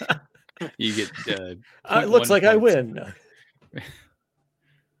 You get. It 0.1 looks like I points. win.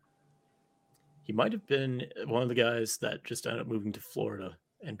 He might have been one of the guys that just ended up moving to Florida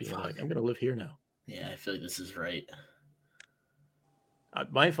and being like, I'm going to live here now. Yeah, I feel like this is right.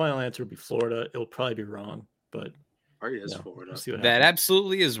 My final answer would be Florida. It'll probably be wrong, but Or is we'll Florida. see what That happens.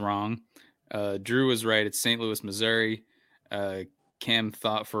 absolutely is wrong. Drew was right. It's St. Louis, Missouri. Cam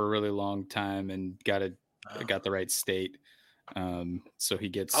thought for a really long time and got the right state. So he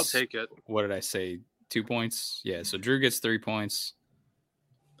gets. I'll take it. What did I say? 2 points. Yeah. So Drew gets 3 points.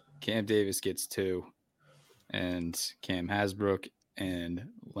 Cam Davis gets 2, and Cam Hasbrook and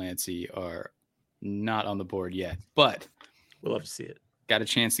Lancey are not on the board yet, but We'll have to see it. got a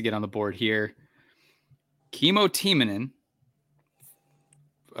chance to get on the board here. Kimmo Timonen,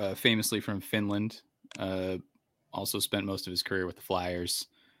 famously from Finland, also spent most of his career with the Flyers.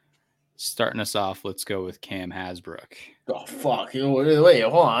 Starting us off, let's go with Cam Hasbrook. Oh fuck! Wait,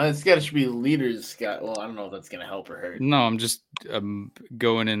 hold on. It's got to be leaders. Well, I don't know if that's gonna help or hurt. No, I'm just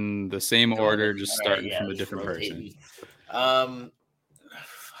going in the same order, just All right, starting yeah, from a just different person. rotating.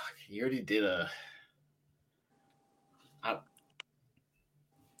 Fuck, you already did a. I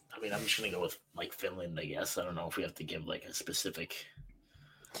mean, I'm just gonna go with like Finland, I guess. I don't know if we have to give like a specific.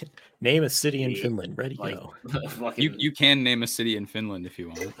 Name a city in Yeah, Finland. Ready, Like, go. fucking, You can name a city in Finland if you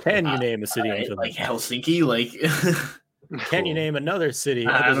want. Can you name a city in alright, Finland? like Helsinki, like. Can you name another city?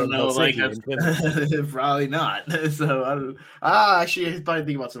 I other don't than know, like Helsinki in Finland? probably not. So I don't. Actually, I probably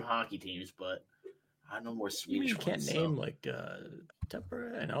think about some hockey teams, but I know more You mean Swedish you can't ones. name like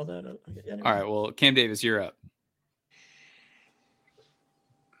Tempera and all that? Anyway. All right, well, Cam Davis, you're up.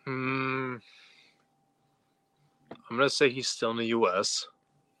 I'm gonna say he's still in the U.S.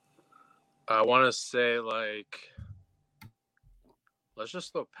 I want to say let's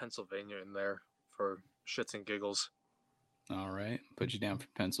just throw Pennsylvania in there for shits and giggles. All right, put you down for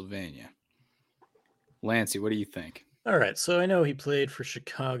Pennsylvania. Lancey, what do you think? All right, so I know he played for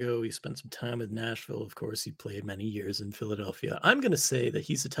Chicago. He spent some time with Nashville. Of course, he played many years in Philadelphia. I'm going to say that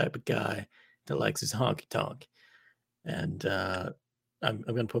he's the type of guy that likes his honky tonk. And I'm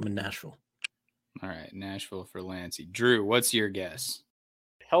going to put him in Nashville. All right, Nashville for Lancey. Drew, what's your guess?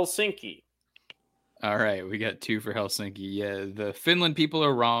 Helsinki. All right, we got 2 for Helsinki. Yeah, the Finland people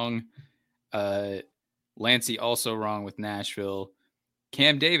are wrong. Lancey also wrong with Nashville.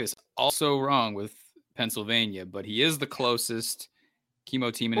 Cam Davis also wrong with Pennsylvania, but he is the closest.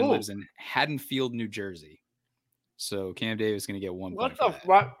 Kimmo Timonen lives in Haddonfield, New Jersey. So Cam Davis is going to get 1 point. What the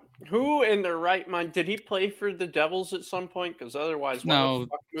what? Who in their right mind did he play for the Devils at some point? Because otherwise, why No, the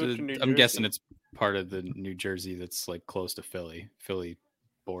fuck move to New I'm Jersey? guessing it's part of the New Jersey that's like close to Philly. Philly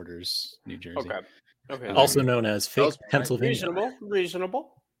borders New Jersey. Okay. Okay. Also known as fake was Pennsylvania.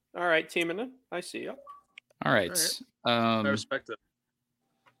 Reasonable. All right, Timonen. I see you. All right. I respect it.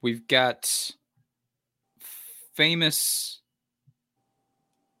 We've got famous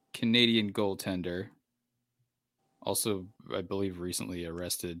Canadian goaltender, also I believe recently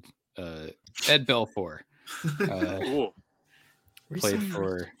arrested, Ed Belfour. Ooh. Played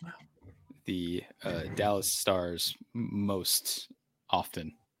for the Dallas Stars most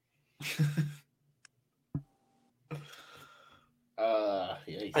often.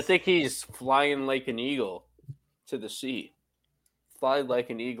 Yikes. I think he's flying like an eagle to the sea. Fly like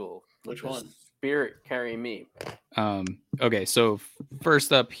an eagle. Which Let the one? Spirit carry me. Okay, so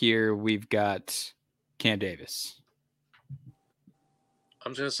first up here we've got Cam Davis.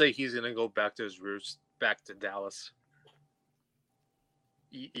 I'm just gonna say he's gonna go back to his roots, back to Dallas.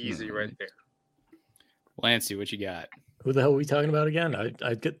 Easy right there. Lancey, what you got? Who the hell are we talking about again?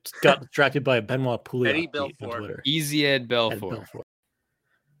 I got distracted by a Benoit Pouliot Eddie tweet on Belfour. Twitter. Easy Ed Ed Belfour.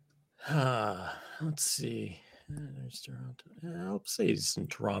 Belfour. Let's see. There's Toronto. I'll say he's in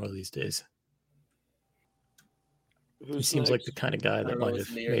Toronto these days. He seems like the kind of guy that don't know, might it's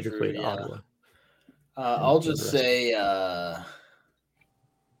have near made his way to Drew, yeah. Ottawa. I'll just say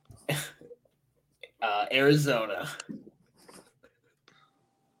Arizona.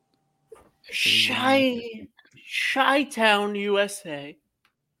 Chi-Town, USA.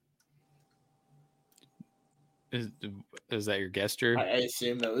 Is that your guess, Drew? I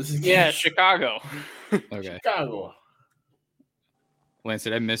assume that was Yeah, Chicago. Okay. Chicago. Lance,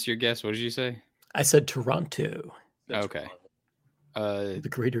 did I miss your guess? What did you say? I said Toronto, That's Okay. wrong. the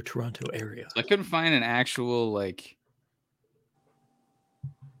greater Toronto area. I couldn't find an actual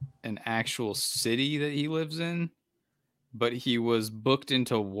city that he lives in, but he was booked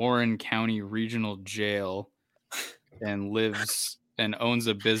into Warren County Regional Jail and lives and owns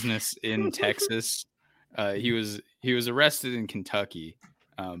a business in Texas. He was arrested in Kentucky,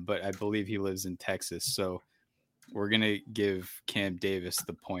 but I believe he lives in Texas. So We're gonna give Cam Davis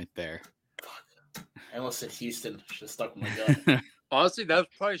the point there. I almost said Houston. Should have stuck with my gut. Honestly, that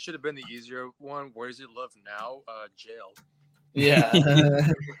probably should have been the easier one. Where does he live now? Jail. Yeah.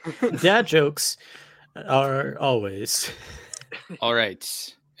 Dad jokes are always. All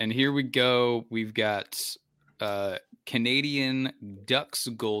right, and here we go. We've got Canadian Ducks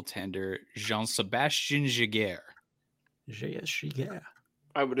goaltender Jean-Sébastien Giguère. Yeah.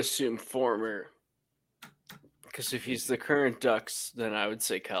 I would assume former. Because if he's the current Ducks, then I would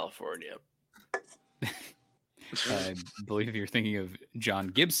say California. I believe you're thinking of John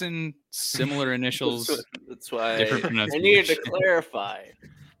Gibson. Similar initials. That's why Different I pronunciation. needed to clarify.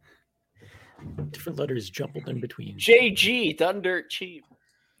 Different letters jumbled in between. JG, done dirt cheap.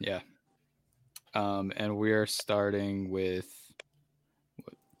 Yeah. And we are starting with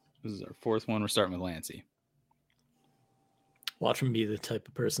this is our fourth one. We're starting with Lancey. Watch him be the type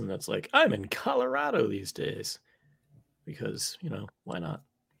of person that's like, I'm in Colorado these days. Because, why not?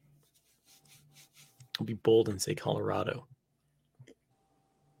 I'll be bold and say Colorado.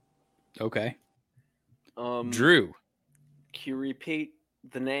 Okay. Drew, Drew. can you repeat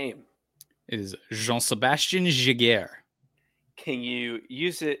the name? It is Jean-Sébastien Giguère. Can you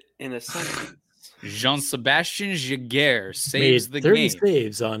use it in a sentence? Jean-Sébastien Giguère saves Made the 30 game.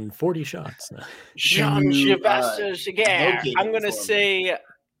 saves on 40 shots. No. Jean-Sébastien Giguère. locate I'm it going to for me. say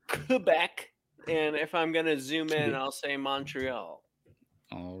Quebec. And if I'm going to zoom in, Quebec. I'll say Montreal.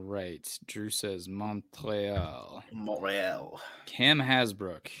 All right. Drew says Montreal. Montreal. Cam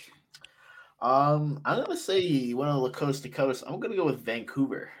Hasbrook. I'm gonna say you went on the coast to coast. I'm gonna go with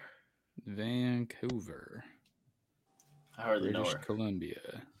Vancouver. Vancouver. I hardly know British her.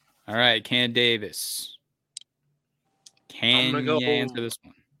 Columbia. All right. Cam Davis. Can gonna you go- answer this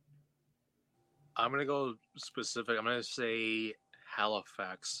one? I'm gonna go specific. I'm gonna say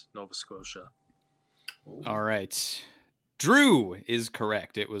Halifax, Nova Scotia. All right. Drew is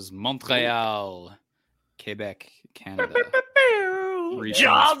correct. It was Montreal, Quebec, Canada. Three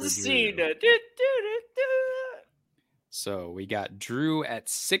John points for Cena. Drew. Du. So we got Drew at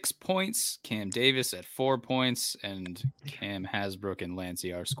 6 points, Cam Davis at 4 points, and Cam Hasbrook and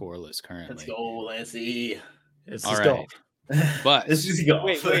Lancey are scoreless Let's currently. go, Lancey. It's All just right. golf. But this is golf.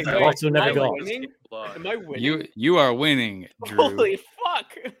 Wait. Also Am never I golf. winning? Blood. Am I winning? you are winning, Drew. Holy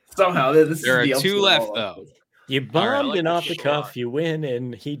fuck. Somehow this There is the are two upset left, of all though. of us. You All right, bombed I like and the off the cuff, shot. you win,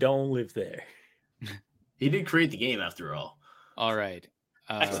 and he don't live there. He did create the game after all. All right.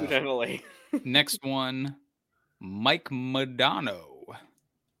 Accidentally. Next one, Mike Modano.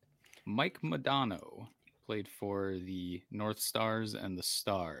 Mike Modano played for the North Stars and the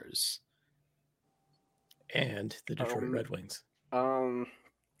Stars. And the Detroit Red Wings. Am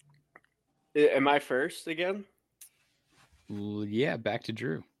I first again? Yeah, back to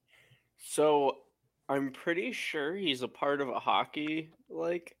Drew. So I'm pretty sure he's a part of a hockey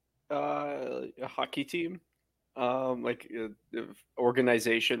a hockey team.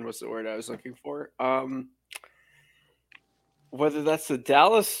 Organization was the word I was looking for. Whether that's the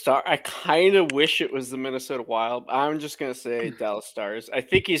Dallas Star, I kind of wish it was the Minnesota Wild. I'm just gonna say Dallas Stars. I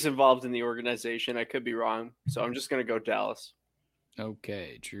think he's involved in the organization. I could be wrong, so I'm just gonna go Dallas.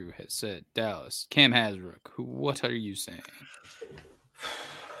 Okay, Drew has said Dallas. Cam Hasbrook, what are you saying?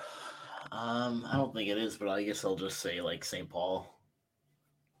 I don't think it is, but I guess I'll just say like St. Paul.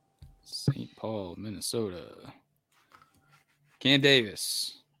 St. Paul, Minnesota. Cam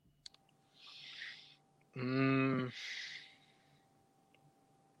Davis. I'm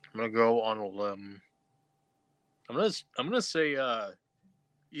gonna go on a limb. I'm gonna say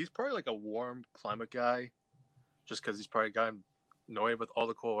he's probably like a warm climate guy, just because he's probably gotten annoyed with all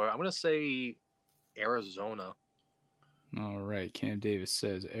the cold weather. I'm gonna say Arizona. All right, Cam Davis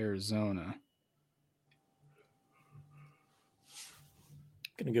says Arizona.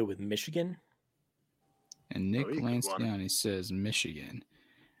 Gonna go with Michigan. And Nick you could want it. Lanciani says Michigan.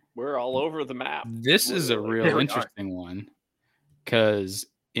 We're all over the map. This is a real Here we are. interesting one because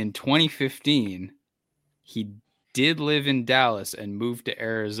in 2015, he did live in Dallas and moved to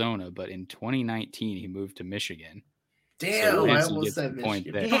Arizona, but in 2019, he moved to Michigan. Damn, So I Lancey almost gets said the point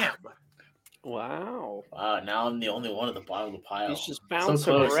Michigan. there. Damn. Wow. Wow, now I'm the only one at the bottom of the pile. He's just So bouncing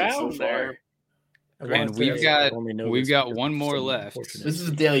close, around so far. there. I wanna And say we've I got only know this because one it's more so left. unfortunate. This is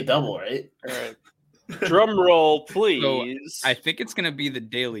a daily double, right? All right. Drum roll, please. I think it's going to be the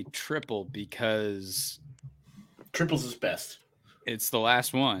daily triple because Triples is best. it's the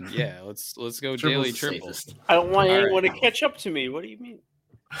last one. Yeah, let's go Triples daily is triple. safest. I don't want All anyone right. to catch up to me. What do you mean?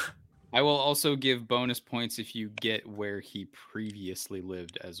 I will also give bonus points if you get where he previously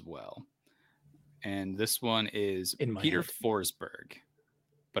lived as well. And this one is In my Peter head. Forsberg.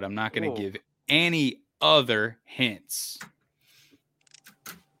 But I'm not going Oh. to give any other hints.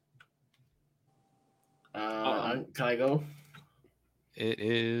 Can I go? It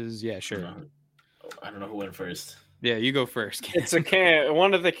is, yeah, sure. I don't know who went first. Yeah, you go first. It's a Cam,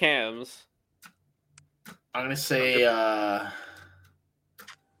 one of the Cams. I'm gonna say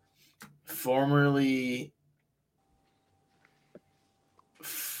formerly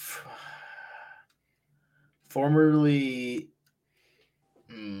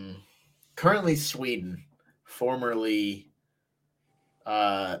currently Sweden, formerly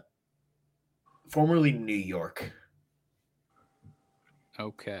New York.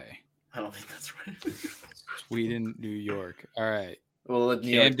 Okay. I don't think that's right. Sweden, New York. All right. Well, New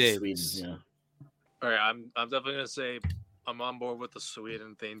Cam York, Davis. Sweden. Yeah. All right, I'm definitely gonna say I'm on board with the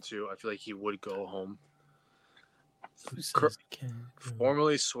Sweden thing too. I feel like he would go home. Who says Cur- he can't go?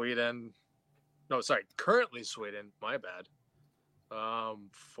 Formerly Sweden. No, sorry, currently Sweden. My bad.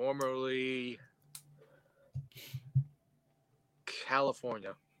 Formerly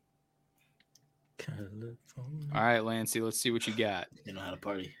California. California. All right, Lancey, let's see what you got. You know how to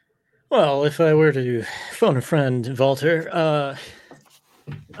party. Well, if I were to phone a friend, Walter, I'm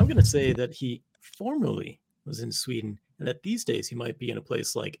going to say that he formerly was in Sweden and that these days he might be in a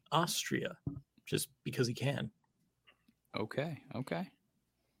place like Austria just because he can. Okay.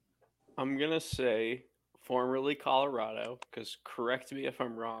 I'm gonna say formerly Colorado, because correct me if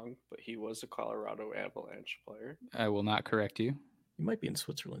I'm wrong, but he was a Colorado Avalanche player. I will not correct you. He might be in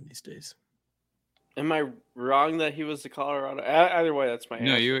Switzerland these days. Am I wrong that he was the Colorado? Either way, that's my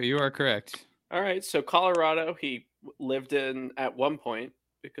No, answer. you are correct. All right, so Colorado, he lived in at one point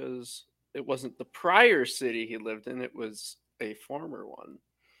because it wasn't the prior city he lived in; it was a former one.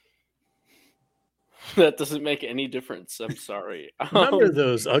 That doesn't make any difference. I'm sorry. Remember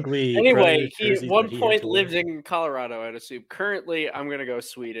those ugly. Anyway, Predator he at jerseys one that he had point to wear? lived in Colorado, I'd assume. Currently, I'm going to go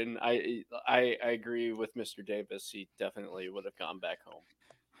Sweden. I agree with Mr. Davis. He definitely would have gone back home.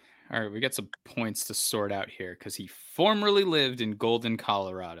 All right, we got some points to sort out here because he formerly lived in Golden,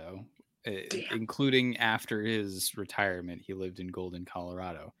 Colorado, including after his retirement. He lived in Golden,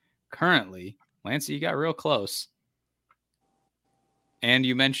 Colorado. Currently, Lancey, you got real close. And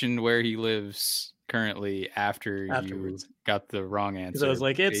you mentioned where he lives currently Afterwards. you got the wrong answer. Because I was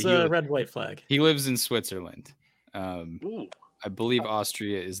like, it's a red, white flag. He lives in Switzerland. Ooh. I believe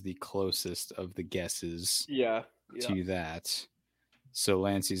Austria is the closest of the guesses Yeah. to that. So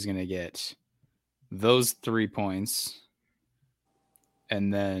Lancey's going to get those 3 points.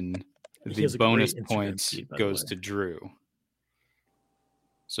 And then He the has a bonus great Instagram point feed, by the goes way. to Drew.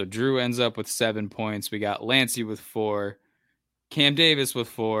 So Drew ends up with 7 points. We got Lancey with 4, Cam Davis with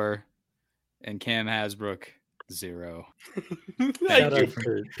 4, and Cam Hasbrook 0. Shout out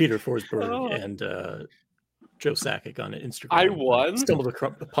to Peter Forsberg Oh. and Joe Sakic on Instagram. I won? Stumbled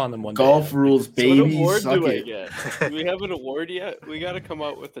upon them one Golf day. rules, So baby. what award Suck do I it. get? Do we have an award yet? We got to come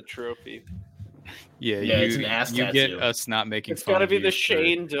out with a trophy. Yeah, it's an ass you get tattoo. us not making It's fun got to of be you the for-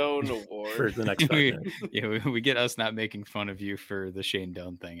 Shane Doan Award. for the next 5 minutes. Yeah, we get us not making fun of you for the Shane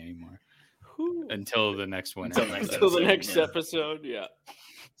Doan thing anymore Whew. until the next one. Until next Until the episode, next yeah. episode, yeah.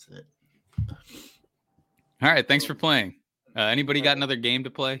 That's it. All right, thanks for playing. Anybody got another game to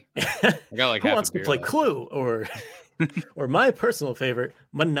play? I got like Who half wants a to beer play left. Clue or my personal favorite,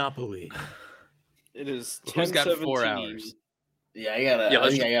 Monopoly? It is Who's got 4 10:17. hours? Yeah, I gotta. Yeah, I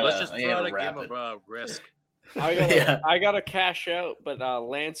let's, think I gotta. let's just I throw out gotta a wrap game it. of Risk. Yeah. I gotta cash out, but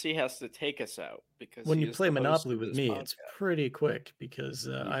Lancey has to take us out because When he you is play the host Monopoly of with this me, podcast. it's pretty quick because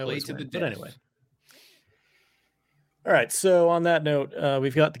I always to the win. But death. anyway. All right. So on that note,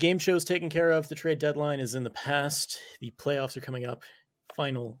 we've got the game shows taken care of. The trade deadline is in the past. The playoffs are coming up.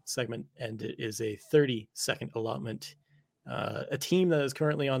 Final segment, and it is a 30-second allotment. A team that is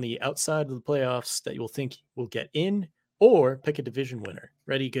currently on the outside of the playoffs that you will think will get in, or pick a division winner.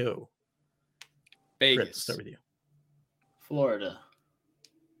 Ready, go. Fred, let's Vegas. start with you. Florida.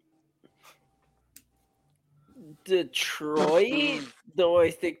 Detroit, though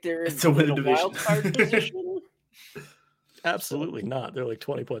I think they're It's a win in a division. wild card position. Absolutely not. They're like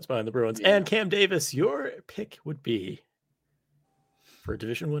 20 points behind the Bruins. Yeah. And Cam Davis, your pick would be for a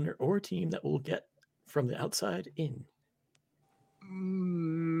division winner or a team that will get from the outside in.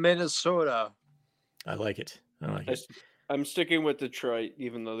 Minnesota. I like it. I like I it. I'm sticking with Detroit,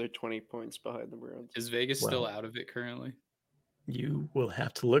 even though they're 20 points behind the Bruins. Is Vegas still Well, out of it currently? You will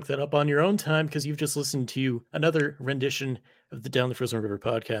have to look that up on your own time because you've just listened to another rendition of the Down the Frozen River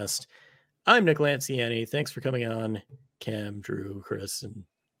podcast. I'm Nick Lanciani. Thanks for coming on, Cam, Drew, Chris, and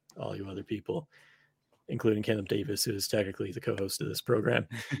all you other people, including Cam Davis, who is technically the co-host of this program.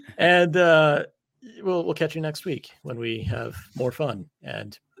 And we'll catch you next week when we have more fun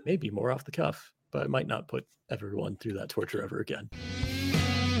and maybe more off the cuff but I might not put everyone through that torture ever again.